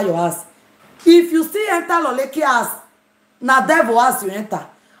devil enter your house. If you still enter Lolekia house, na devil house you enter.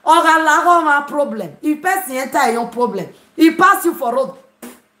 Or problem. If person enter your problem, he pass you for road.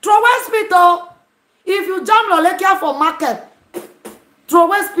 Throw away spit oh. If you jam Lolekia for market, throw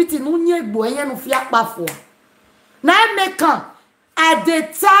away spit in unye boye no fiak bafo. Now make come. I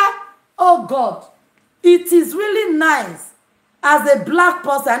dey tell, oh God, it is really nice as a black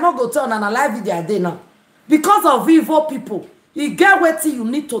person. I not go turn on a live video a day now. Because of evil people, you get wetin you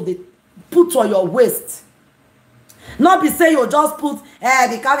need to put on your waist. Not be say you just put,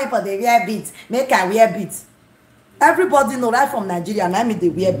 the carry for the wear beat, make I wear beat. Everybody know right from Nigeria, and I mean they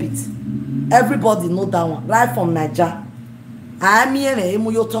wear beat. Everybody know that one, right from Nigeria. I mean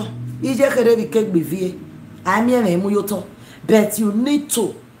emuyoto. Ije kere vi cake bivie. I mean emuyoto. But you need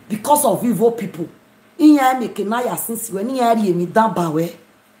to, because of evil people. Inya make na ya since when inya ri emi dan bawe.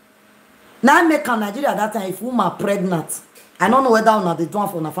 Now make in Nigeria that time if woman pregnant. I don't know whether or not they do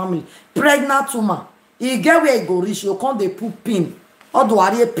for a family. Pregnant woman. You get where you go reach, you come they put pin. Or do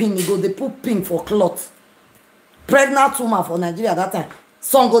I pin, you go they put pin for cloth. Pregnant woman for Nigeria that time.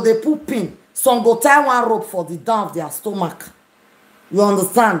 Some go they put pin. Some go tie one rope for the down of their stomach. You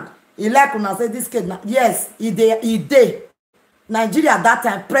understand? You like when I say this kid, yes, he day. Nigeria that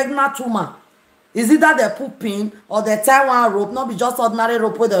time, pregnant woman. Is it that they put pin or they tie one rope? Not be just ordinary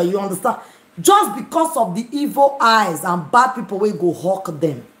rope whether you understand. Just because of the evil eyes and bad people will go hawk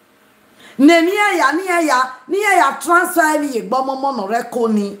them. Niya transfer me gbomomo no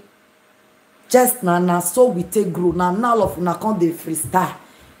rekoni. Just na so we take grow. Now all of una come dey freestyle.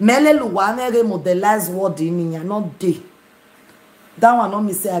 Mele luwa nere modelize word in ya not dey. That one no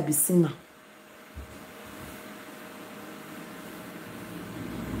me say I be sinner.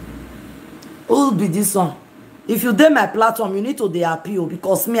 Who will be this one? If you dey my platform, you need to dey happy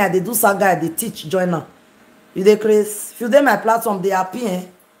because me I dey do saga, I dey teach joiner. You dey craze. If you dey my platform, dey happy eh?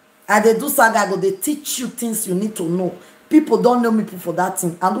 I dey do saga, I go dey teach you things you need to know. People don't know me for that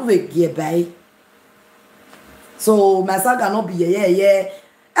thing. And do we get by. So my saga not be yeah.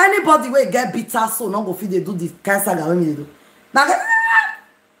 Anybody will get bitter so not go fit dey do the kind saga when me do. Now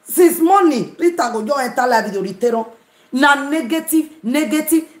since morning, Peter go just enter live video return. Na negative.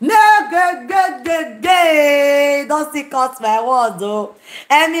 Don't see cut my word though.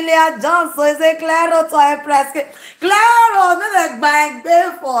 Emilia Johnson is a Claro to impress. Claro, me like bang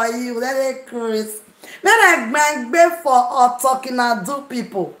for you. Let it Chris. Me like bang for all talking and do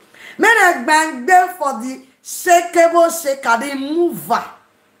people. Me like bang for the shakeable shaker, the mover.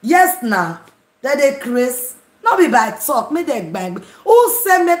 Yes, now. Let it Chris. Not be by talk, me dey bang. Who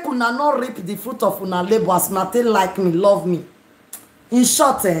say make una not reap the fruit of una labor as nothing like me, love me? In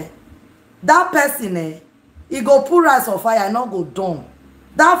short, that person, he go put rice on fire, not go down.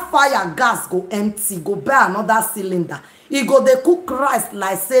 That fire gas go empty, go buy another cylinder. He go dey cook rice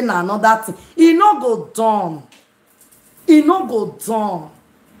like say na another thing. He no go down. He no go down.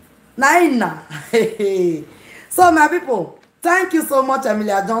 Naina. So my people, thank you so much,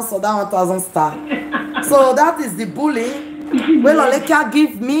 Emilia Johnson, that 1,000 star. So that is the bully. Well, Lolekia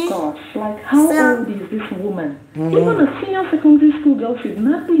give me. Gosh, like how old is this woman? Even a senior secondary school girl should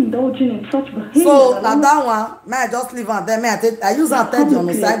not be indulging in such behavior. So now that one, may I just leave and then I use and tell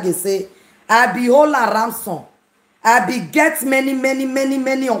Dion say, I be whole and ransom. I be get many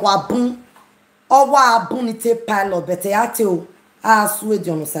owabun. Owabun ite pilot, but I swear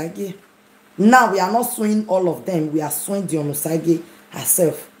Dion Osage. Now we are not suing all of them. We are suing Dion Osage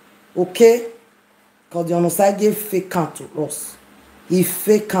herself. Okay? Because Dion Osage fake out to us. He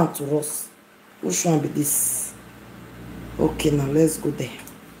fake out to us. Which one be this? Okay, now let's go there.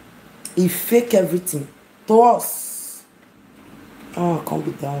 He fake everything to us. Oh, can't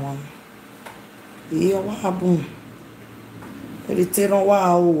be that one. Yeah, what happened? Return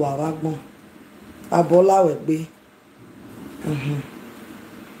on what happened? Abola will be.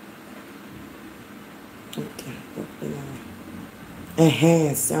 Okay.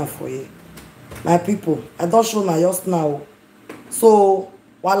 Sound for you. My people, I don't show my just now. So,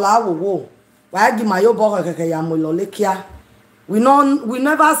 while I will go, why give my Lolekia? We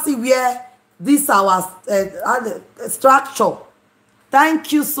never see where this our structure.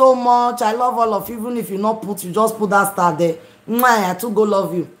 Thank you so much. I love all of you. Even if you not put, you just put that star there. I too go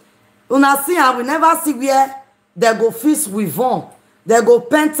love you. Una see and we never see where they go fix weave-on. They go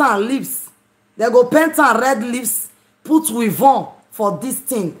paint and lips. They go paint and red lips. Put weave-on for this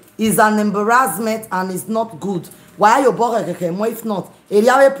thing. Is an embarrassment and it's not good. Why you borrow if not?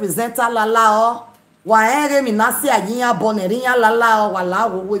 Area presenter lala. Why me nasi aginya bonerinya lala wala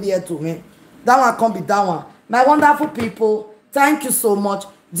with here to me. That one can't be that one. My wonderful people, thank you so much.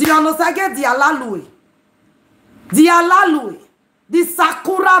 Dion Osage Dialalui. Dialalui. The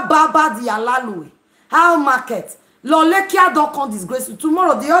Sakura Baba Dialalui. How market? Lolekia don't come disgrace you.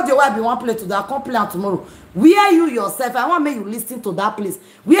 Tomorrow, the audio will be one place today. I can't play on tomorrow. Where you yourself, I want to make you listen to that place.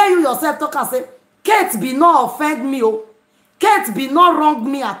 Where you yourself talk and say, Kate be not offend me, oh. Kate be not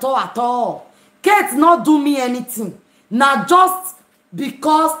wrong me at all. Kate not do me anything. Now just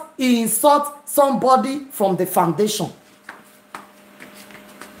because he insult somebody from the foundation.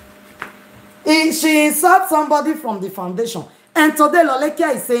 She insult somebody from the foundation. And today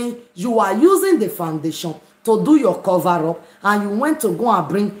Lolekia is saying, you are using the foundation to do your cover up and you went to go and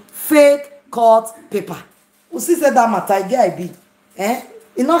bring fake court paper. Who said that matter? Get be.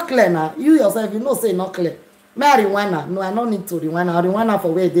 It's not clear now. You yourself, you know, say it's not clear. May I rewind? No, I don't need to rewind. I'll rewind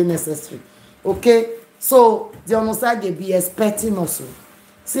for where it is necessary. Okay? So, the Onosage be expecting also.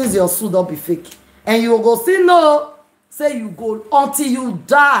 Since your suit don't be fake. And you go say no. Say you go until you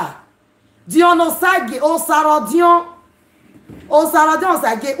die. The Onosage, Osarodion. Osarodion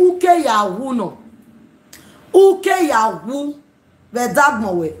sage, uke ya wu no. Uke ya wu.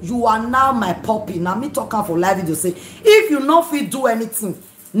 You are now my puppy. Now me talking for live video say if you not fit do anything,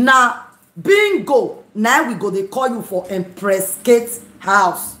 now bingo. Now we go they call you for Empress Kate's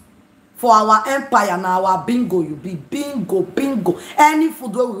house. For our empire now our bingo you be bingo. Any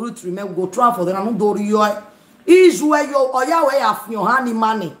food where we root remember we go try for them. I'm do you. Is where you or ya way of your honey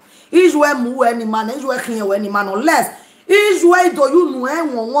money. Is where mu any money. Is where can any man unless is where do you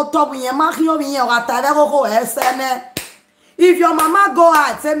know what talk when you make your go if your mama go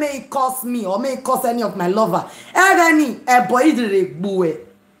out, say may it cost me or may it cost any of my lover. Any a boy de bue.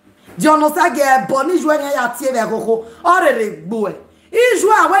 Jonosage a bonish when I atie koko or a bue.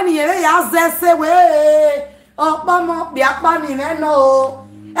 Ijua when he has say way. Oh, mama, be a bunny, no.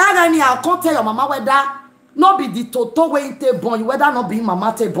 Any I'll come tell your mama whether not be the total way te bon, whether not be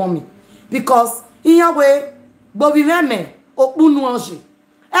mama te bon me. Because in your way, Bobby Meme, or Unuanji.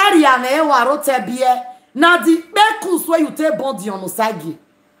 Ariane, warote beer. Now the bekus where you take body on Osagi.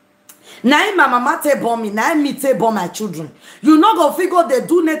 Now my mama take bomb me, now me take bomb my children. You not go figure they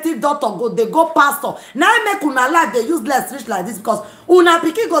do native doctor, go they go pastor. Now make una like they useless rich like this because una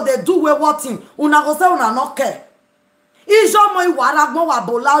piki go they do we what thing. Una go say una not care. Ijo mo iwara gbo wa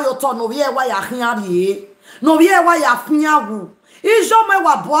bola yo to no vie wa ya hiari. No vie wa ya fiawu. Ijo mo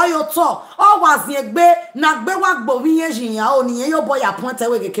wa boy yo to. O wa ziegbe na gbe wa gbo wiye jiyan o niye yo boy appoint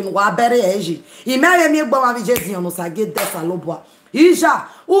we keke wa bere eji. Imere mi gbo ma vi je Dion Osage desa loboa. Ija,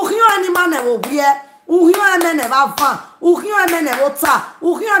 uhio ani mane wo wie. Uhio emene va van. Uhio emene wo ta.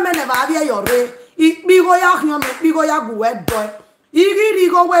 Uhio emene va vie yore. Ikpigo ya hio me ikpigo ya gu wedo. Iri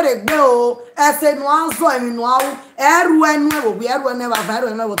go were gbe o. Ese no azo emi no awu. Eru enu e wo wie eru enu va va eru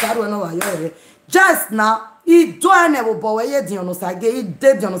enu wo ta eru enu va yore. Just now he do never boy Dion Osage. He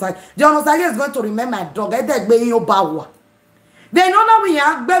did Dion Osage. Dion Osage is going to remember my dog. I did be in your bawa. They know now we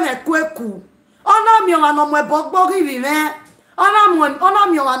are be me kweku. Ona mi o no mo bogbo ri me. Ona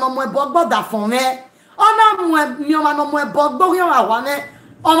mi o no mo bogbo da fon me. Ona mi o no mo bogbo ri wa ne.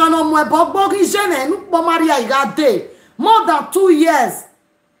 Ona no mo bogbo ri je me nu po Maria igade. More than 2 years.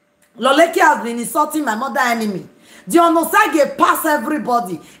 Loleki has been insulting my mother enemy. Dion Osage pass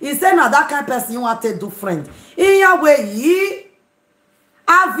everybody. He said now that kind of person you want to do friend. In your way, ye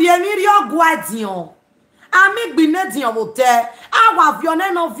aviemirio guadion. Ami gbine Dion wote. Awa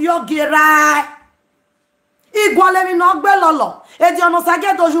vione no vio gira. Igwale mi no gbe lolo. E Dion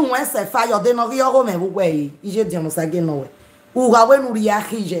Osage doju wen se fa yo de no rio go me we. Ije Dion Osage no we. Uga we nu ria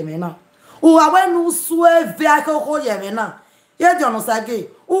khije me na. Uga we nu sue ve akoko ye me na. Ye Dion Osage.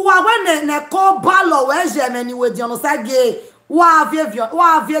 Uwa we ne ko balo we jemeni we Dion Osage. Wa vie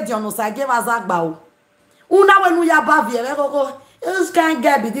Dion Osage vazagba o. Una we nu ya ba vie we koko. Us can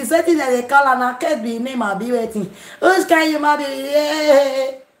get be this thing that they call an arcade be name abi waiting. Us can you ma be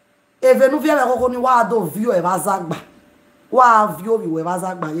even nu vie we koko ni wa do view e vazagba. Wa view we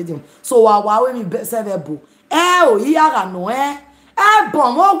vazagba ye Dion. So wa we mi serve o iya no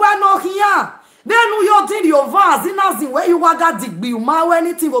bon mo gwa no hiya. Then you did your vase in as where you waga digby you ma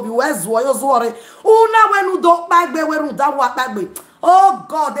anything will be where's yo zore. Una when you don't bagbe we ru da wa bagbe. Oh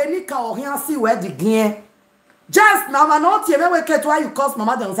God, they need ka o hiya see where the gien. Just now I not here we get why you cause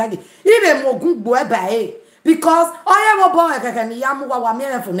mama Dion Osage. Even mo gun gbo e ba e because oye mo bon e keke ni ya mu wa me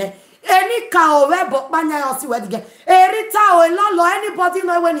fun ne. Any cow but banya see where again. Every time anybody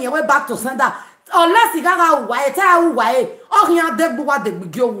know when you went back to sender. Unless you got white, or you de what they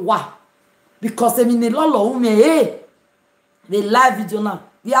go wa. Because I mean the Lolo me the live video now.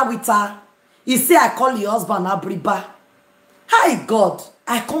 We are with her. He say I call your husband Abriba. Hi God,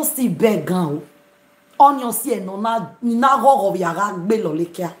 I can't still beg now. On your see no na go of your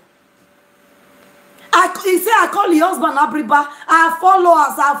belolikia. He say I call your husband Abriba. Our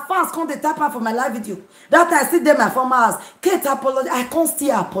followers, our fans come to tap out for my live video. That I see them my former house. Kate apologize. I can't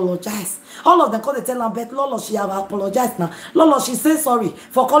still apologize. All of them come to tell her, but Lolo, she have apologized now. Lolo, she say sorry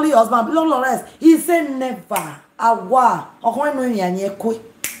for calling your husband. Lolo rest. He say never. Awa. Okwe no yanye kwe.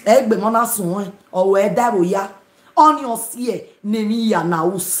 Egbe mona suwen. Owe dabo ya. On your see nemi ya na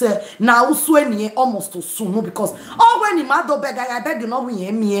use. Na uswe niye almost to sunu because when you mad beg, I beg you not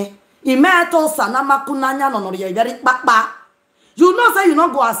win me. Imeto sana makunanya no ye very papa. You know say you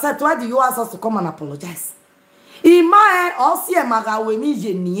not go accept. Why do you ask us to come and apologize? Imae osi magawe mi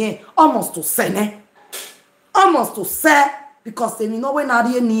jeniye almost to sene. Almost to say because they know when are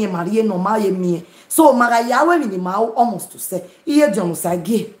ye marie no ma ye mi. So magayawe mi ma almost to say. Iye jono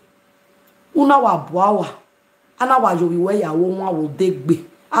sage. Una wa boawa. Ana wa yo we ya wo nwa wo degbe.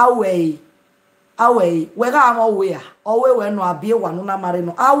 Awe wega ama we a owe we no abie wa no na mare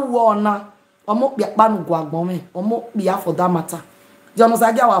no awo na omo kpia pa no gwagbon me omo kpia for that matter jono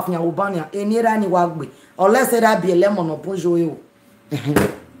sage wa afia wo bania enira ni wa gbe unless that be lemon no bonjo e o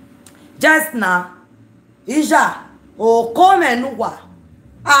just na ija o come nu wa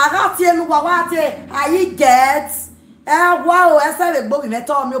ara tie nu wa wa tie ayi get wa o ese be gbo bi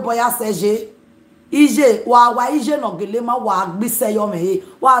meto mi boya seje ije wa ije no gelema wa gbise yo me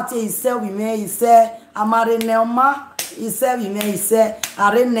wa ti ise wi me ise amare ne oma ise wi me ise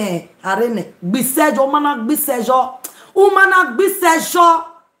arene gbise jo mana gbise jo o mana gbise jo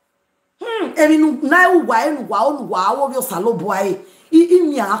emi nu na wa enu wa onu wa wo bi salobo ai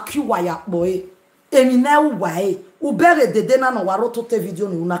imi akiwa ya po emi na wa u bere dede na no waro to te video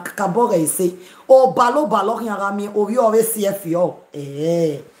ni una kakabore ise o balo yan mi o wi o we cf yo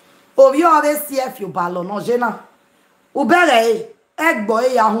Obi ore CF yo balo no jena. U bere egbo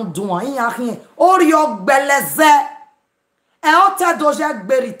ya hun dun yin yakin. Ori ogbeleze. E o te doje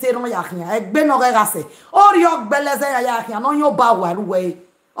gberite no yakin. Egbe no rase. Ori ogbeleze ya yakin no yo ba waru we.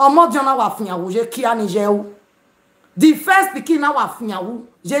 Omo jona wa fian wo je kia ni je u. The first pikin na wa fian wo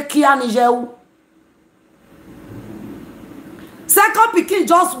je kia ni je u. Second pikin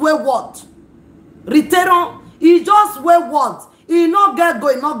just wayward. Return he just wayward. He not get go,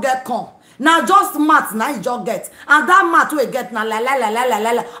 he not get come. Now just math, now he just get. And that math we get na la.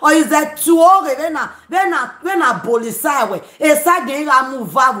 Or is that two ore when a bolisa we. Esa ge ira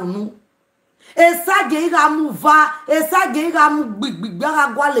move nu. Esa ge ira big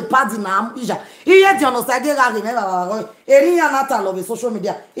gwa le padi na ija. Iye di ono sa ge ira remember. Eri ya nata love social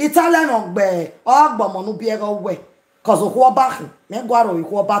media. Italian ogbe ogbo nu bi ero we. Cause okwo ba hin. Me gwaro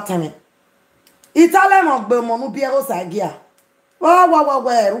ikwo ba teme. Italian ogbe mo nu bi ero sa ge a.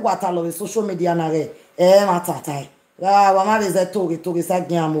 What I social media na re matatai wa ma beze tori sa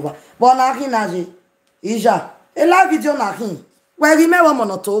gyan amuva bon na kin naje ija e la video na kin we ri me wo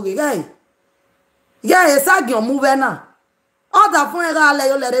mono tori gai e sa gyan amuva na oda fun era le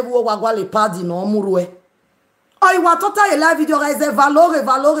yo le rebu wa gwa le padi no muru e o iwa tota e la video ga ze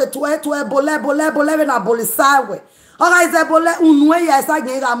valore to e bole na bole sa we o ga ze bole unu e ya sa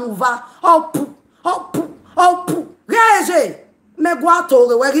gyan amuva o pu reje me gwa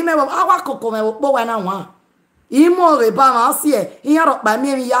tore we ri me awa koko me po wa na wa imo re ba ma si e iyan ro pa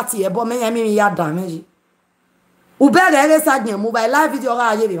mi ya ti e bo me yan mi ya da meji u bere re sa gyan mo ba live video ga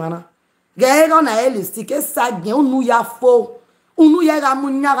aye bi mana ge ro na elistic e sa gyan unu ya fo unu ya ga mu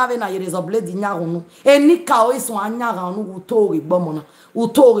nyara ve na ye rezo blade nyara unu eni ka o isun anyara unu u tore gbo mo na u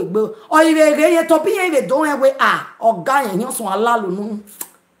tore gbo o ire re ye to bi ye ve don e we oga yan yan sun alalu nu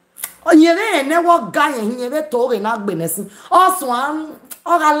Onyere ne wo ga yen yebe tore na gbenesi osun an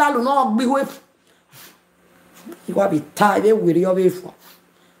ora lalu no gbiwe iwa bi ta ibe were obe fo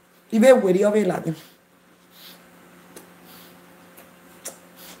ibe were obe ladin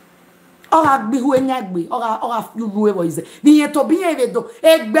ora gbiwe nyagbe ora fiuwe wo ize ni yen to biyen ibe do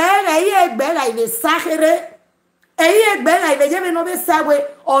egbere ibe sakere egbere ibe jebe no be sawe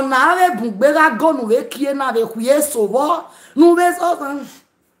ona ave bugbera gonu we kie na be kuye sobo nu be so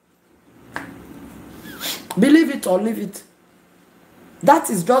believe it or leave it. That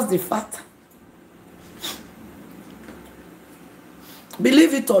is just the fact.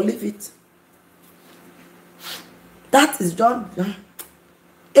 Believe it or leave it. That is just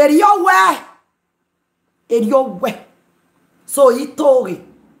your way. So he told it.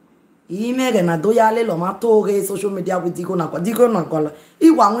 imere na do ya le lo ma to re social media with digo na kwa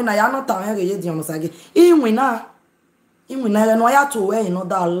iwa nwe na ya no ta he ye Dion sage inwe na re no ya to we no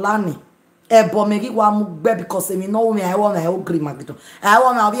da lani ebo me wa mu gbe because me no me I want my ogri magdo I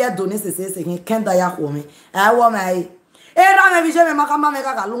want my be do ne se kenda ya ko me I want my era me bi je me makama me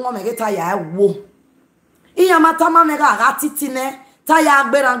ka lu ngo me ke ta ya wo iya mata ma me ga titi ne ta ya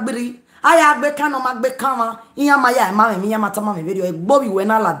agbera gbiri aya agbe kan no magbe kama iya ma ya ma me iya mata ma me video egbo bi we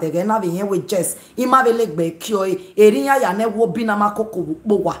na la dege na be yen we just ima be legbe kio eri ya ne wo bi na makoko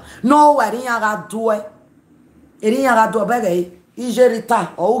po wa no we eri ya ga do bege ijerita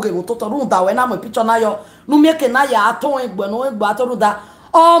o uge go to runda we na mo picture na yo nu meke na ya aton egbo no egbo atorunda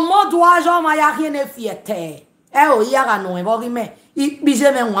o modu ajo ma ya hine fiete o ya ga no e bo me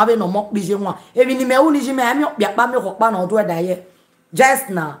bije me nwa be no mo bije nwa ebi ni me uni ji me ami opia pa me ko pa no do da ye just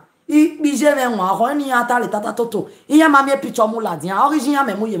na bije me nwa ho ni ata le tata toto iya ma me picture mu la dia origin ya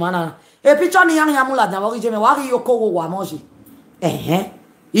me mu ye mana e picture ni ya mu la dia origin me wa ri yoko wo wa mo ji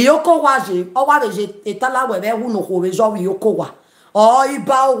yoko wa ji o wa be je etala we be hu no ko be jo yoko wa o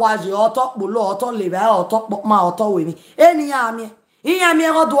iba o wa ji o to polo o to le be o to ma o to we mi eni ya mi iya mi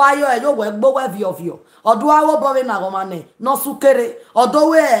ro do ayo e yo we gbo we vio odo awo bo we na go mane no sukere odo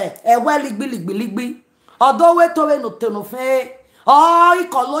we e we ligbi odo we to we no te no fe o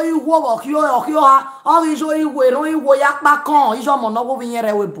ikolo iwo wo kio ha o ijo iwe ro iwo ya pa kan ijo mo no wo bi yen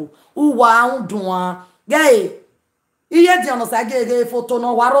re we bu uwa undun a ge iye Dion sage photo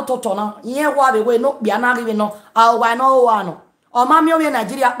no waro toto na yen wa be we no bia na ri no awa no wa no o ma mi o we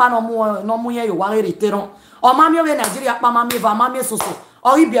Nigeria pa no mu yen yo wa re teron o ma mi o we Nigeria pa ma mi va ma mi soso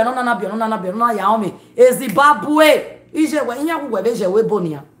o ri bia no na ya o me Zimbabwe ije we yen wu we be je we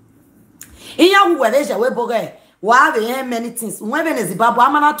bonia yen wu we be je we boge wa have many things when be Zimbabwe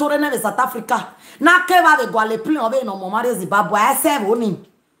amana tore na South Africa na ke ba be go le plane o be no mo ma Zimbabwe I serve oni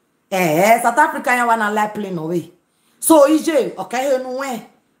South Africa yan wa na le plane o we so ije okay enu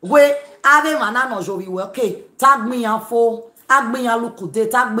we ave mana no jowi we okay tag me yan fo agbe yan lukude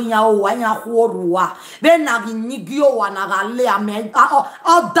tag me yan o wa yan khoruwa be na ginigi o wa na ga le ame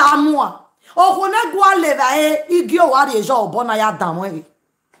o damu o ko ne gwa le ba igi o wa re jo obo na ya damu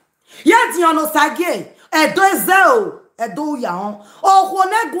ye Dion sage edo edo ya on o ko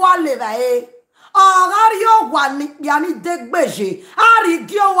ne gwa le ba agari o wa ni ya ni degbeje ari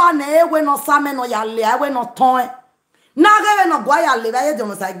gi o wa na ewe no same no ya le ewe no ton na gele no gwa ya le ba ye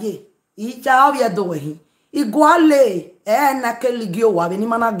Dion sage ija o ye do we igwa le na ke ligi o wa be ni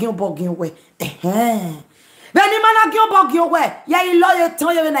mana gi o bo gi we be ni mana gi o bo gi we ya ilo ye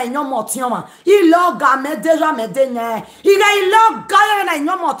ton ye na inyo mo tion ma ilo ga me deja me de nya ilo ga ye na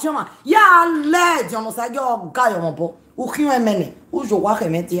inyo mo tion ma ya le Dion sage o ga yo mo bo u ki o emene u jo wa ke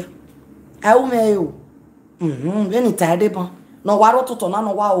me dia au me o ni tade bon no waro toto na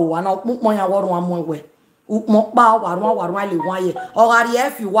no wa o wa na mo ya woro amu we mo pa waro ale wa ye o gari e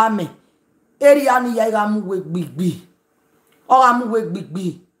fi wa me area ni ya ga mu we gbigbi o ga mu we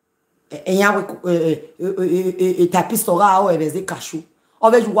gbigbi eyan we tapistora o e beze kashu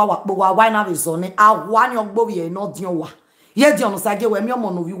o be ju wa po wa na be so ni awa ni ogbo ye no Dion wa ye Dion sage we mi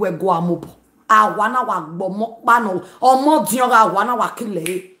omo no wi we go amobo awa na wa gbo mo pa no omo Dion ga awa na wa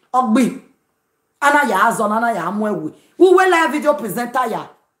kile ogbi ana ya azona na ya amu ewe uwe la video presenter ya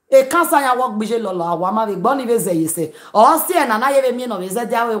e kansa ya work bije lolo awa ma be gbo ni be zeye se o si e na ye be mi no be ze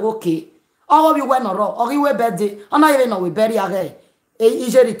dia we okay o bi we no ro o ri we birthday ona ye no we bury age e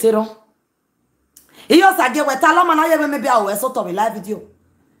ije ritero iyo sage we ta lo ma na ye be me bia we so to be live video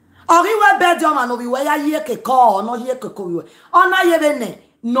o ri we birthday o ma no bi we ya ye ke ko no ye ke ko we ona ye be ne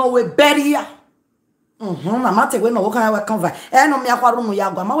no we bury ya na mate we no kan we conva no mi akwaru mu ya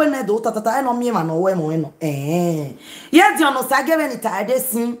gwa ma we na do tata no mi ma no we mo no ye Dion sage we ni ta de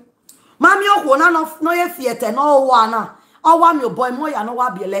sin ma mi okwo na no ye fiete no wa na o wa mi boy mo ya no wa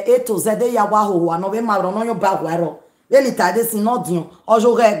biele A to Z ya wa ho wa no be ma ro no yo ba wa ro we ni ta de sin no Dion o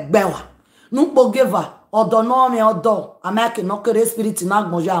jo re gbe wa nu po geva odo no mi odo amake no kere spirit na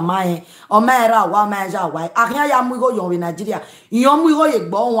gbojo amaye o ma era wa ma ja wa akan ya mu go yo we Nigeria yo mu go ye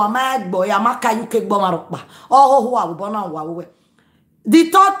gbo won ma gbo ya maka UK gbo ma ro pa o ho ho abubo na wa we the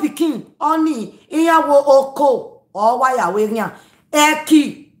third pikin oni iyawo oko o wa ya we rian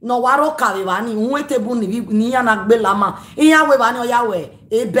eki no waro kawe ba ni nwetebu ni ya na gbe lama iyawe ba ni o ya we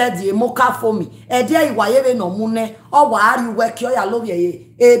e bedi e moka fomi e dia iwaye we no mune o wa ari we ki o ya lo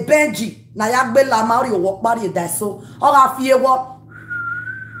ye e benji na ya gbe lama ori owo pari da so o ga fi ewo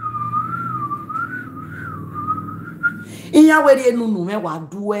iyawe ri enunu me wa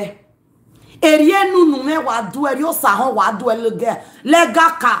duwe eri enunu me wa duwe ri o sa hon wa duwe lega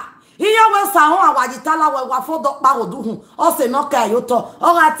ka Iya we sa ho awajitala we wa fodo pa oduhun. O se no ka yo to.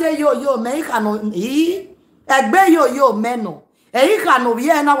 O ga te yo me ka no yi. Egbe yo me no. E ka no bi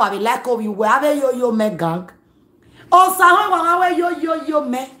e na wa bi like o bi we ave yo me gang. O sa ho wa we yo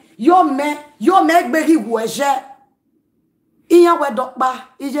me. Yo me egbe ri wo eje. Iya we do pa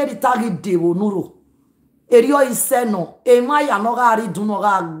ije di tagi dewo nuro. Erio ise no. E ma ya no ga ri dun no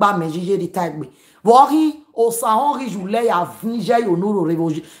ga gba me ije di tagbe. Wori o sa honri joule ya vinje yo nuro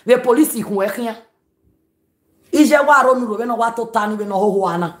revoji. Ve police kun rien. Ije wa ro nuro be no wa to tani be no ho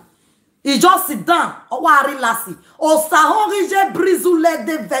ana. I just sit down. O wa relaxi. O sa honri je brisule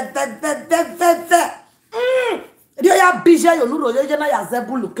de ve. Dio ya bije yo nuro je na ya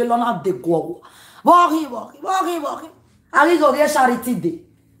zebulu ke lona de go. Wori. Ari go ge charity day.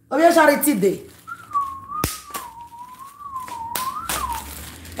 O ge charity day.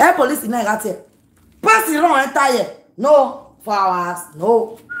 Eh police na ga tie. Pass it on entire. No flowers.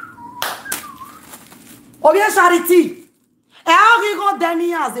 No. Obie charity. I go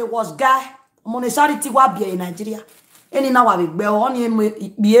Danny as a wash guy. Mon charity wa be in Nigeria. Any na wa be on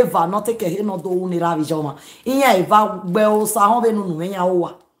be ever not take a no do ni ravi joma. Iya eva be o sa ho be nu menya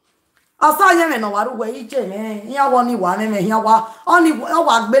owa. Asa ye me no waru we ije me. Iya woni wa me hia wa. Oni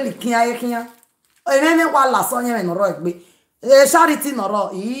wa gbeli kian ye kian. E me wa la so ye me no ro egbe. Charity no ro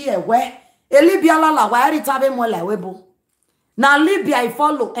iye we. Libya la why tabe mo la webo. Now Libya I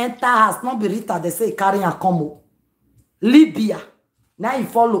follow enter has not be Rita they say carry a combo. Libya now I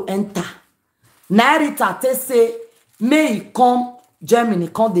follow enter. Now Rita they say may he come Germany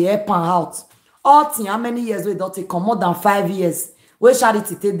come the airport out. All thing how many years we don't take come more than 5 years. Where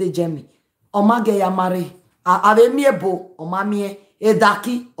charity take the Germany. Omage ya mare. Ave miebo omamie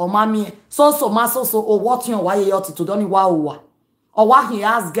edaki omamie. So o what you why you to doni wa. Or what he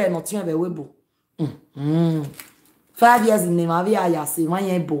has get not even webo. 5 years in the Mavia Yasi, my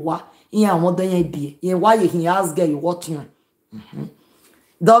yen boa, in your mother yen be, yen why he has get you watching.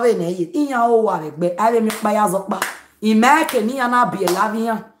 Dove ne, in your old work, but I will make my eyes up. American, he and I be a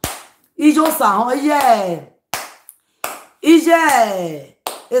lavia. Ijo sa,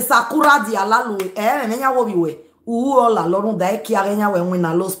 a sakura di alalu, and ya will be way. All alone that carrying when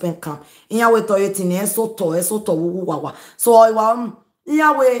I lost pen camp. In your way to it in so to wawa. So I want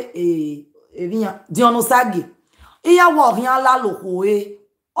Dion Osagi. In your walk, in la look way.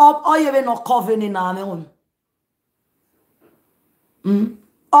 Or even no coven in our own.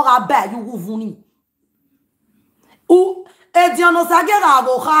 Or I bet you will vuni. Ou, et Dion Osagi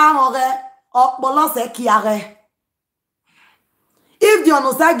or bolose kiare. If Dion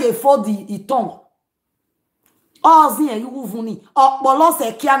Osagi for the tongue. Oh, zin you vuni. Oh, bolo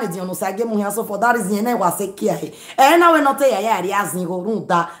se kia ne Dion Osagi mu so for that reason na wa se kia he. Na we not ya ri azin go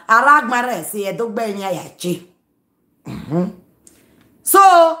runda. Aragmare se e dogbe nya ya chi. So,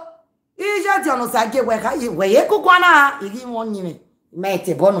 ije Dion Osagi we ye kukwana igi won yin me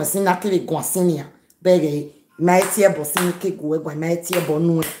te bono sin na kiri gwansinia. Bege me tie bo sin ke go egwa me tie bo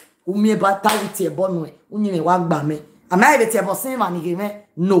nu. Umi ba ta tie bo nu. Unyi me wa gba me. Ama e tie bo sin ma ni me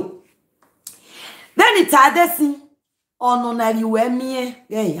no. Then it's adesi ono na riwe mie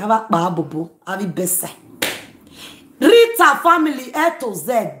have a babubu avi besa. Rita family A to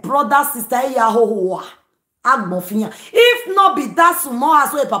Z brother sister ya ho agbonfiyan. If not be that small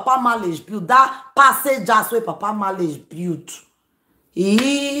as way papa manage build that passage as way papa manage build.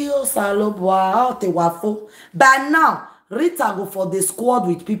 Iyo salobwa te wafo. But now Rita go for the squad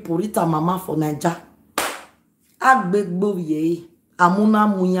with people. Rita mama for Naija. Agbegbo ye. Amuna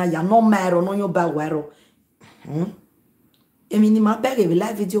munya ya no mero no yo ba wero. Emi ni ma beg we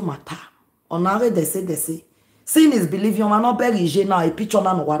live video mata. On arrête de se. Sin is believing on no beg je na e picture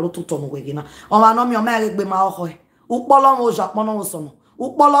na no waro tuto no wegi na. On ma no mi o mere gbe ma oho. Upolo mo japon no so no.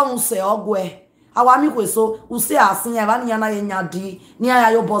 Upolo mo se ogwe. Awa mi kwe so use asin ya ba ni na ye nya di. Ni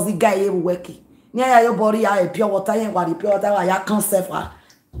aya yo bozi guy e weki. Ni aya yo bori ya e pure water yen wa di pure water wa ya concept wa.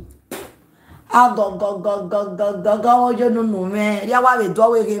 Go yo no me ya wa be do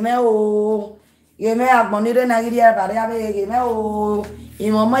we me o ye me agbonire na iri e bare ya be me o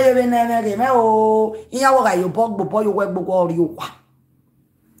imo mo ye be na me o iya wo ga yo bogbo yo we gbogbo ori o wa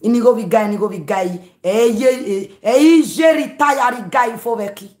ini go bi guy e je retire guy for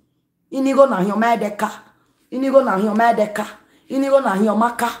veki ini go na hio medeka ini go na hio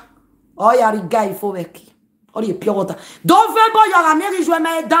maka o ya ri guy for veki. Or you pure water. Don't remember your Ameri jouer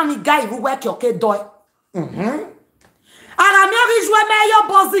me dans the guy who work your kid doy. Ameri jouer me your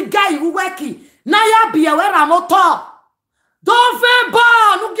bossy guy who work. Na ya be aware am motor. Don't remember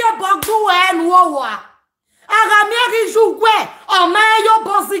no get back to en wo. Ameri jouer o me your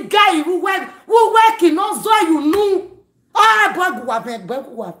bossy guy who work no so you know. Ah,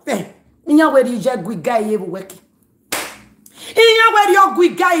 boy. Inya where you just good guy here working. Inya where your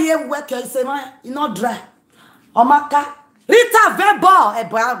good guy here working. Say man, you not dry. Omaka. Rita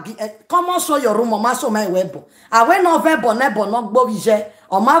Vebo, come on, show your room, Mama, show my web. I went no Vebo, nebo, not Bovije,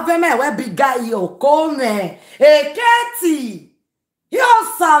 or my veme, where big guy, you come, Katie, your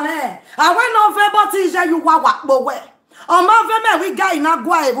son, I went no Vebo, Tija, you wawak, bowe, or my veme, we guy in a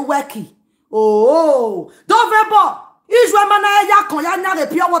guy, weki. Oh, don't Vebo, is when I yakon, yana, the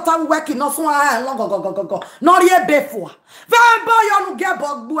pure water working, no so long go, not yet before. Vebo, you get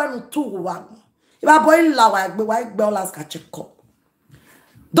bog, buen, 2-1. If I boy la white bell as catch a cup.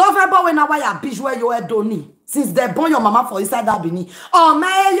 Don't ever when I wire bijou you are doni. Since they born your mama for inside that bini. Oh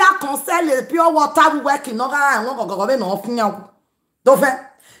my ya consel pure water working no and no off. Don't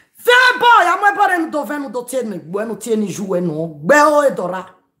fair boy, I'm my parent don't tieni, bueno tieni joue no, bell edora.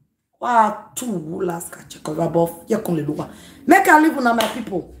 Wow, 2 last catch a cup above yakonleluwa. Make a live on my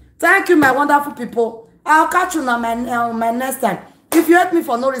people. Thank you, my wonderful people. I'll catch you on my next time. If you hate me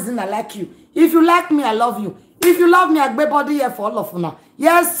for no reason, I like you. If you like me, I love you. If you love me, I be body here for all of now.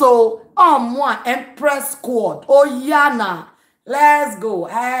 Yes, so moi, Empress Squad. Oh, Yana. Let's go.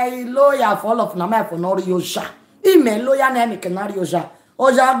 Hey, lawyer for all of now. My for no Yosha. Email lawyer name canary Yosha.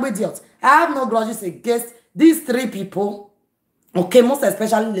 Oja idiot. I have no grudges against these 3 people. Okay, most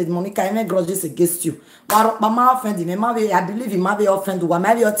especially Lady Monica, I have no grudges against you. Mama offended me. I believe in my offend.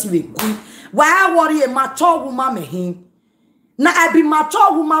 Why worry a mature woman me him? Now I be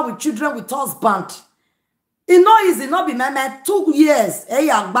mature woman with children with husband. It's not easy, not be my 2 years.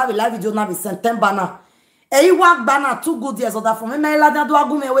 Hey, I'm back with live video now be September now. Hey, work banner 2 good years. Other for me, my lad do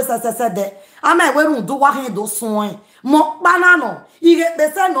agu me we se de. I may we do what he do soon. Mo banana. He get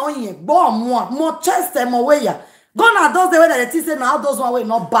the same no here. Bo more chest more way ya. Gonna those the way that it say now those one way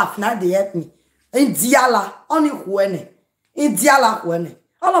not bath now they help me. In diala only huene. In diala huene.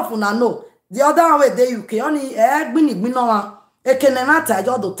 All of you know. The other way they UK only bini no. Ekene na ta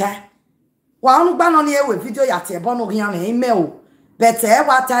jo do ta wa anu gba no ni e we video ya te bo no hian me email but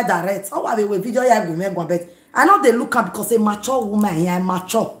wa ta direct o wa we video ya go me gwan but I know they look am because a mature woman here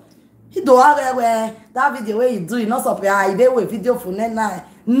mature he do that video where you do you not suppose I dey we video for na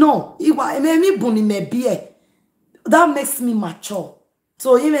no e wa me buni me be that makes me mature.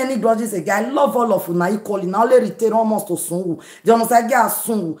 So even any grudges again, I love all of you now equally. Now let return almost to sungu. The almost I get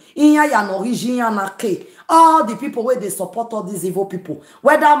sungu. Inya ya no origin na ke. All the people where they support all these evil people,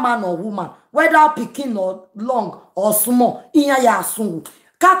 whether man or woman, whether pikin or long or small, inya ya sungu.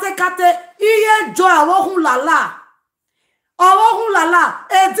 Kate iye joy awohun lala. Awohun lala.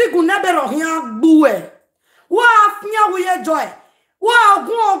 Edigun nebero hian gbuwe. Wa afnya wiye joy. Wa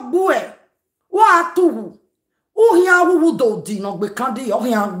ogun ogbuwe. Wa atuhu. Uhia wu do di no gbe kan di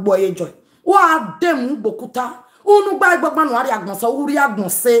ohia gbo ejo wa dem gbokuta unu gba igbogba no ari agbonse uri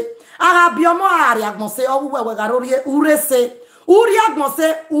agbonse ara bi omo ari agbonse owu wewe garori urese uri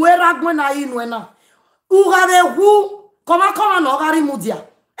agbonse uera gbon na inu na ugare hu koma no gari mudia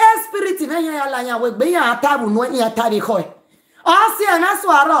spirit ne yan la yan we gbe yan ataru no yan atari ko e o si na so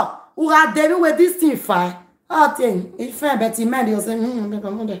aro uga demi we this thing fine o tin if bet man you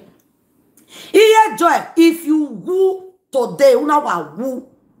say Iye joy, if you woo today, una wa woo.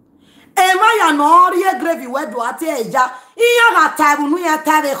 Ema ya no rie gravy we do ate eja. Iye ga tabu nu ya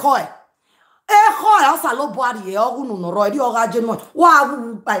tare khoe. E khoe o sa lo bo ari e ogun no ro ri o ga je no. Wa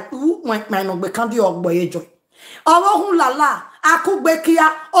woo by woo my no gbe kan di ogbo ye joy. Owo hun lala, akugbe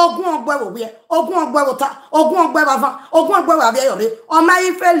kia, ogun ogbo wo we, ogun ogbo wo ta, ogun ogbo bava, ogun ogbo wa be yore. O ma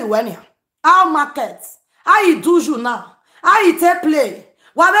ifeli we ni. How markets? How you do you now? How you take play?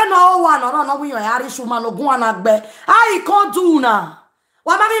 Wabe no one or no we are shuma no go na gbe I can't do na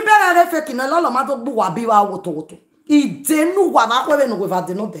wa ma bi bere re fake no lolo ma to bu wa bi wa woto idenu wa ma ko be no we va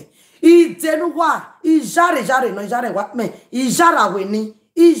de no de idenu wa ijare no ijare wa me ijara we ni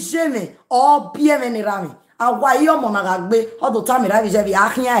ijeme o bi e me ni rami awa yi omo na ga gbe odo ta mi ra bi je bi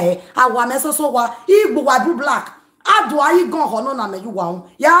ahian e awa me so wa igbo wa du black ado ayi gan ho no na me yu wa hun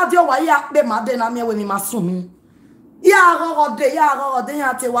ya de wa ya pe ma de na me we mi ma sun mi ya go de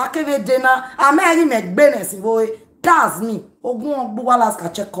ya te wa keve de na ameri me gbe ne si boy that's me ogun ogbo wa last ka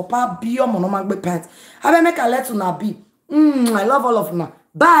check up bi omo no ma gbe pant I make a let una be I love all of you.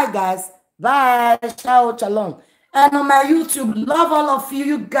 Bye guys, bye, ciao, shalom. And on my YouTube, love all of you.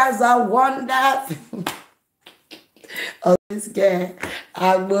 You guys are wonderful. Oh, this guy,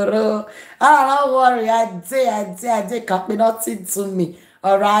 Agboro. Don't worry, I did, copy nothing to me.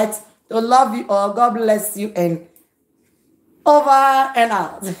 All right, so love you all. God bless you and over and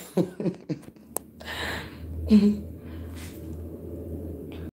out.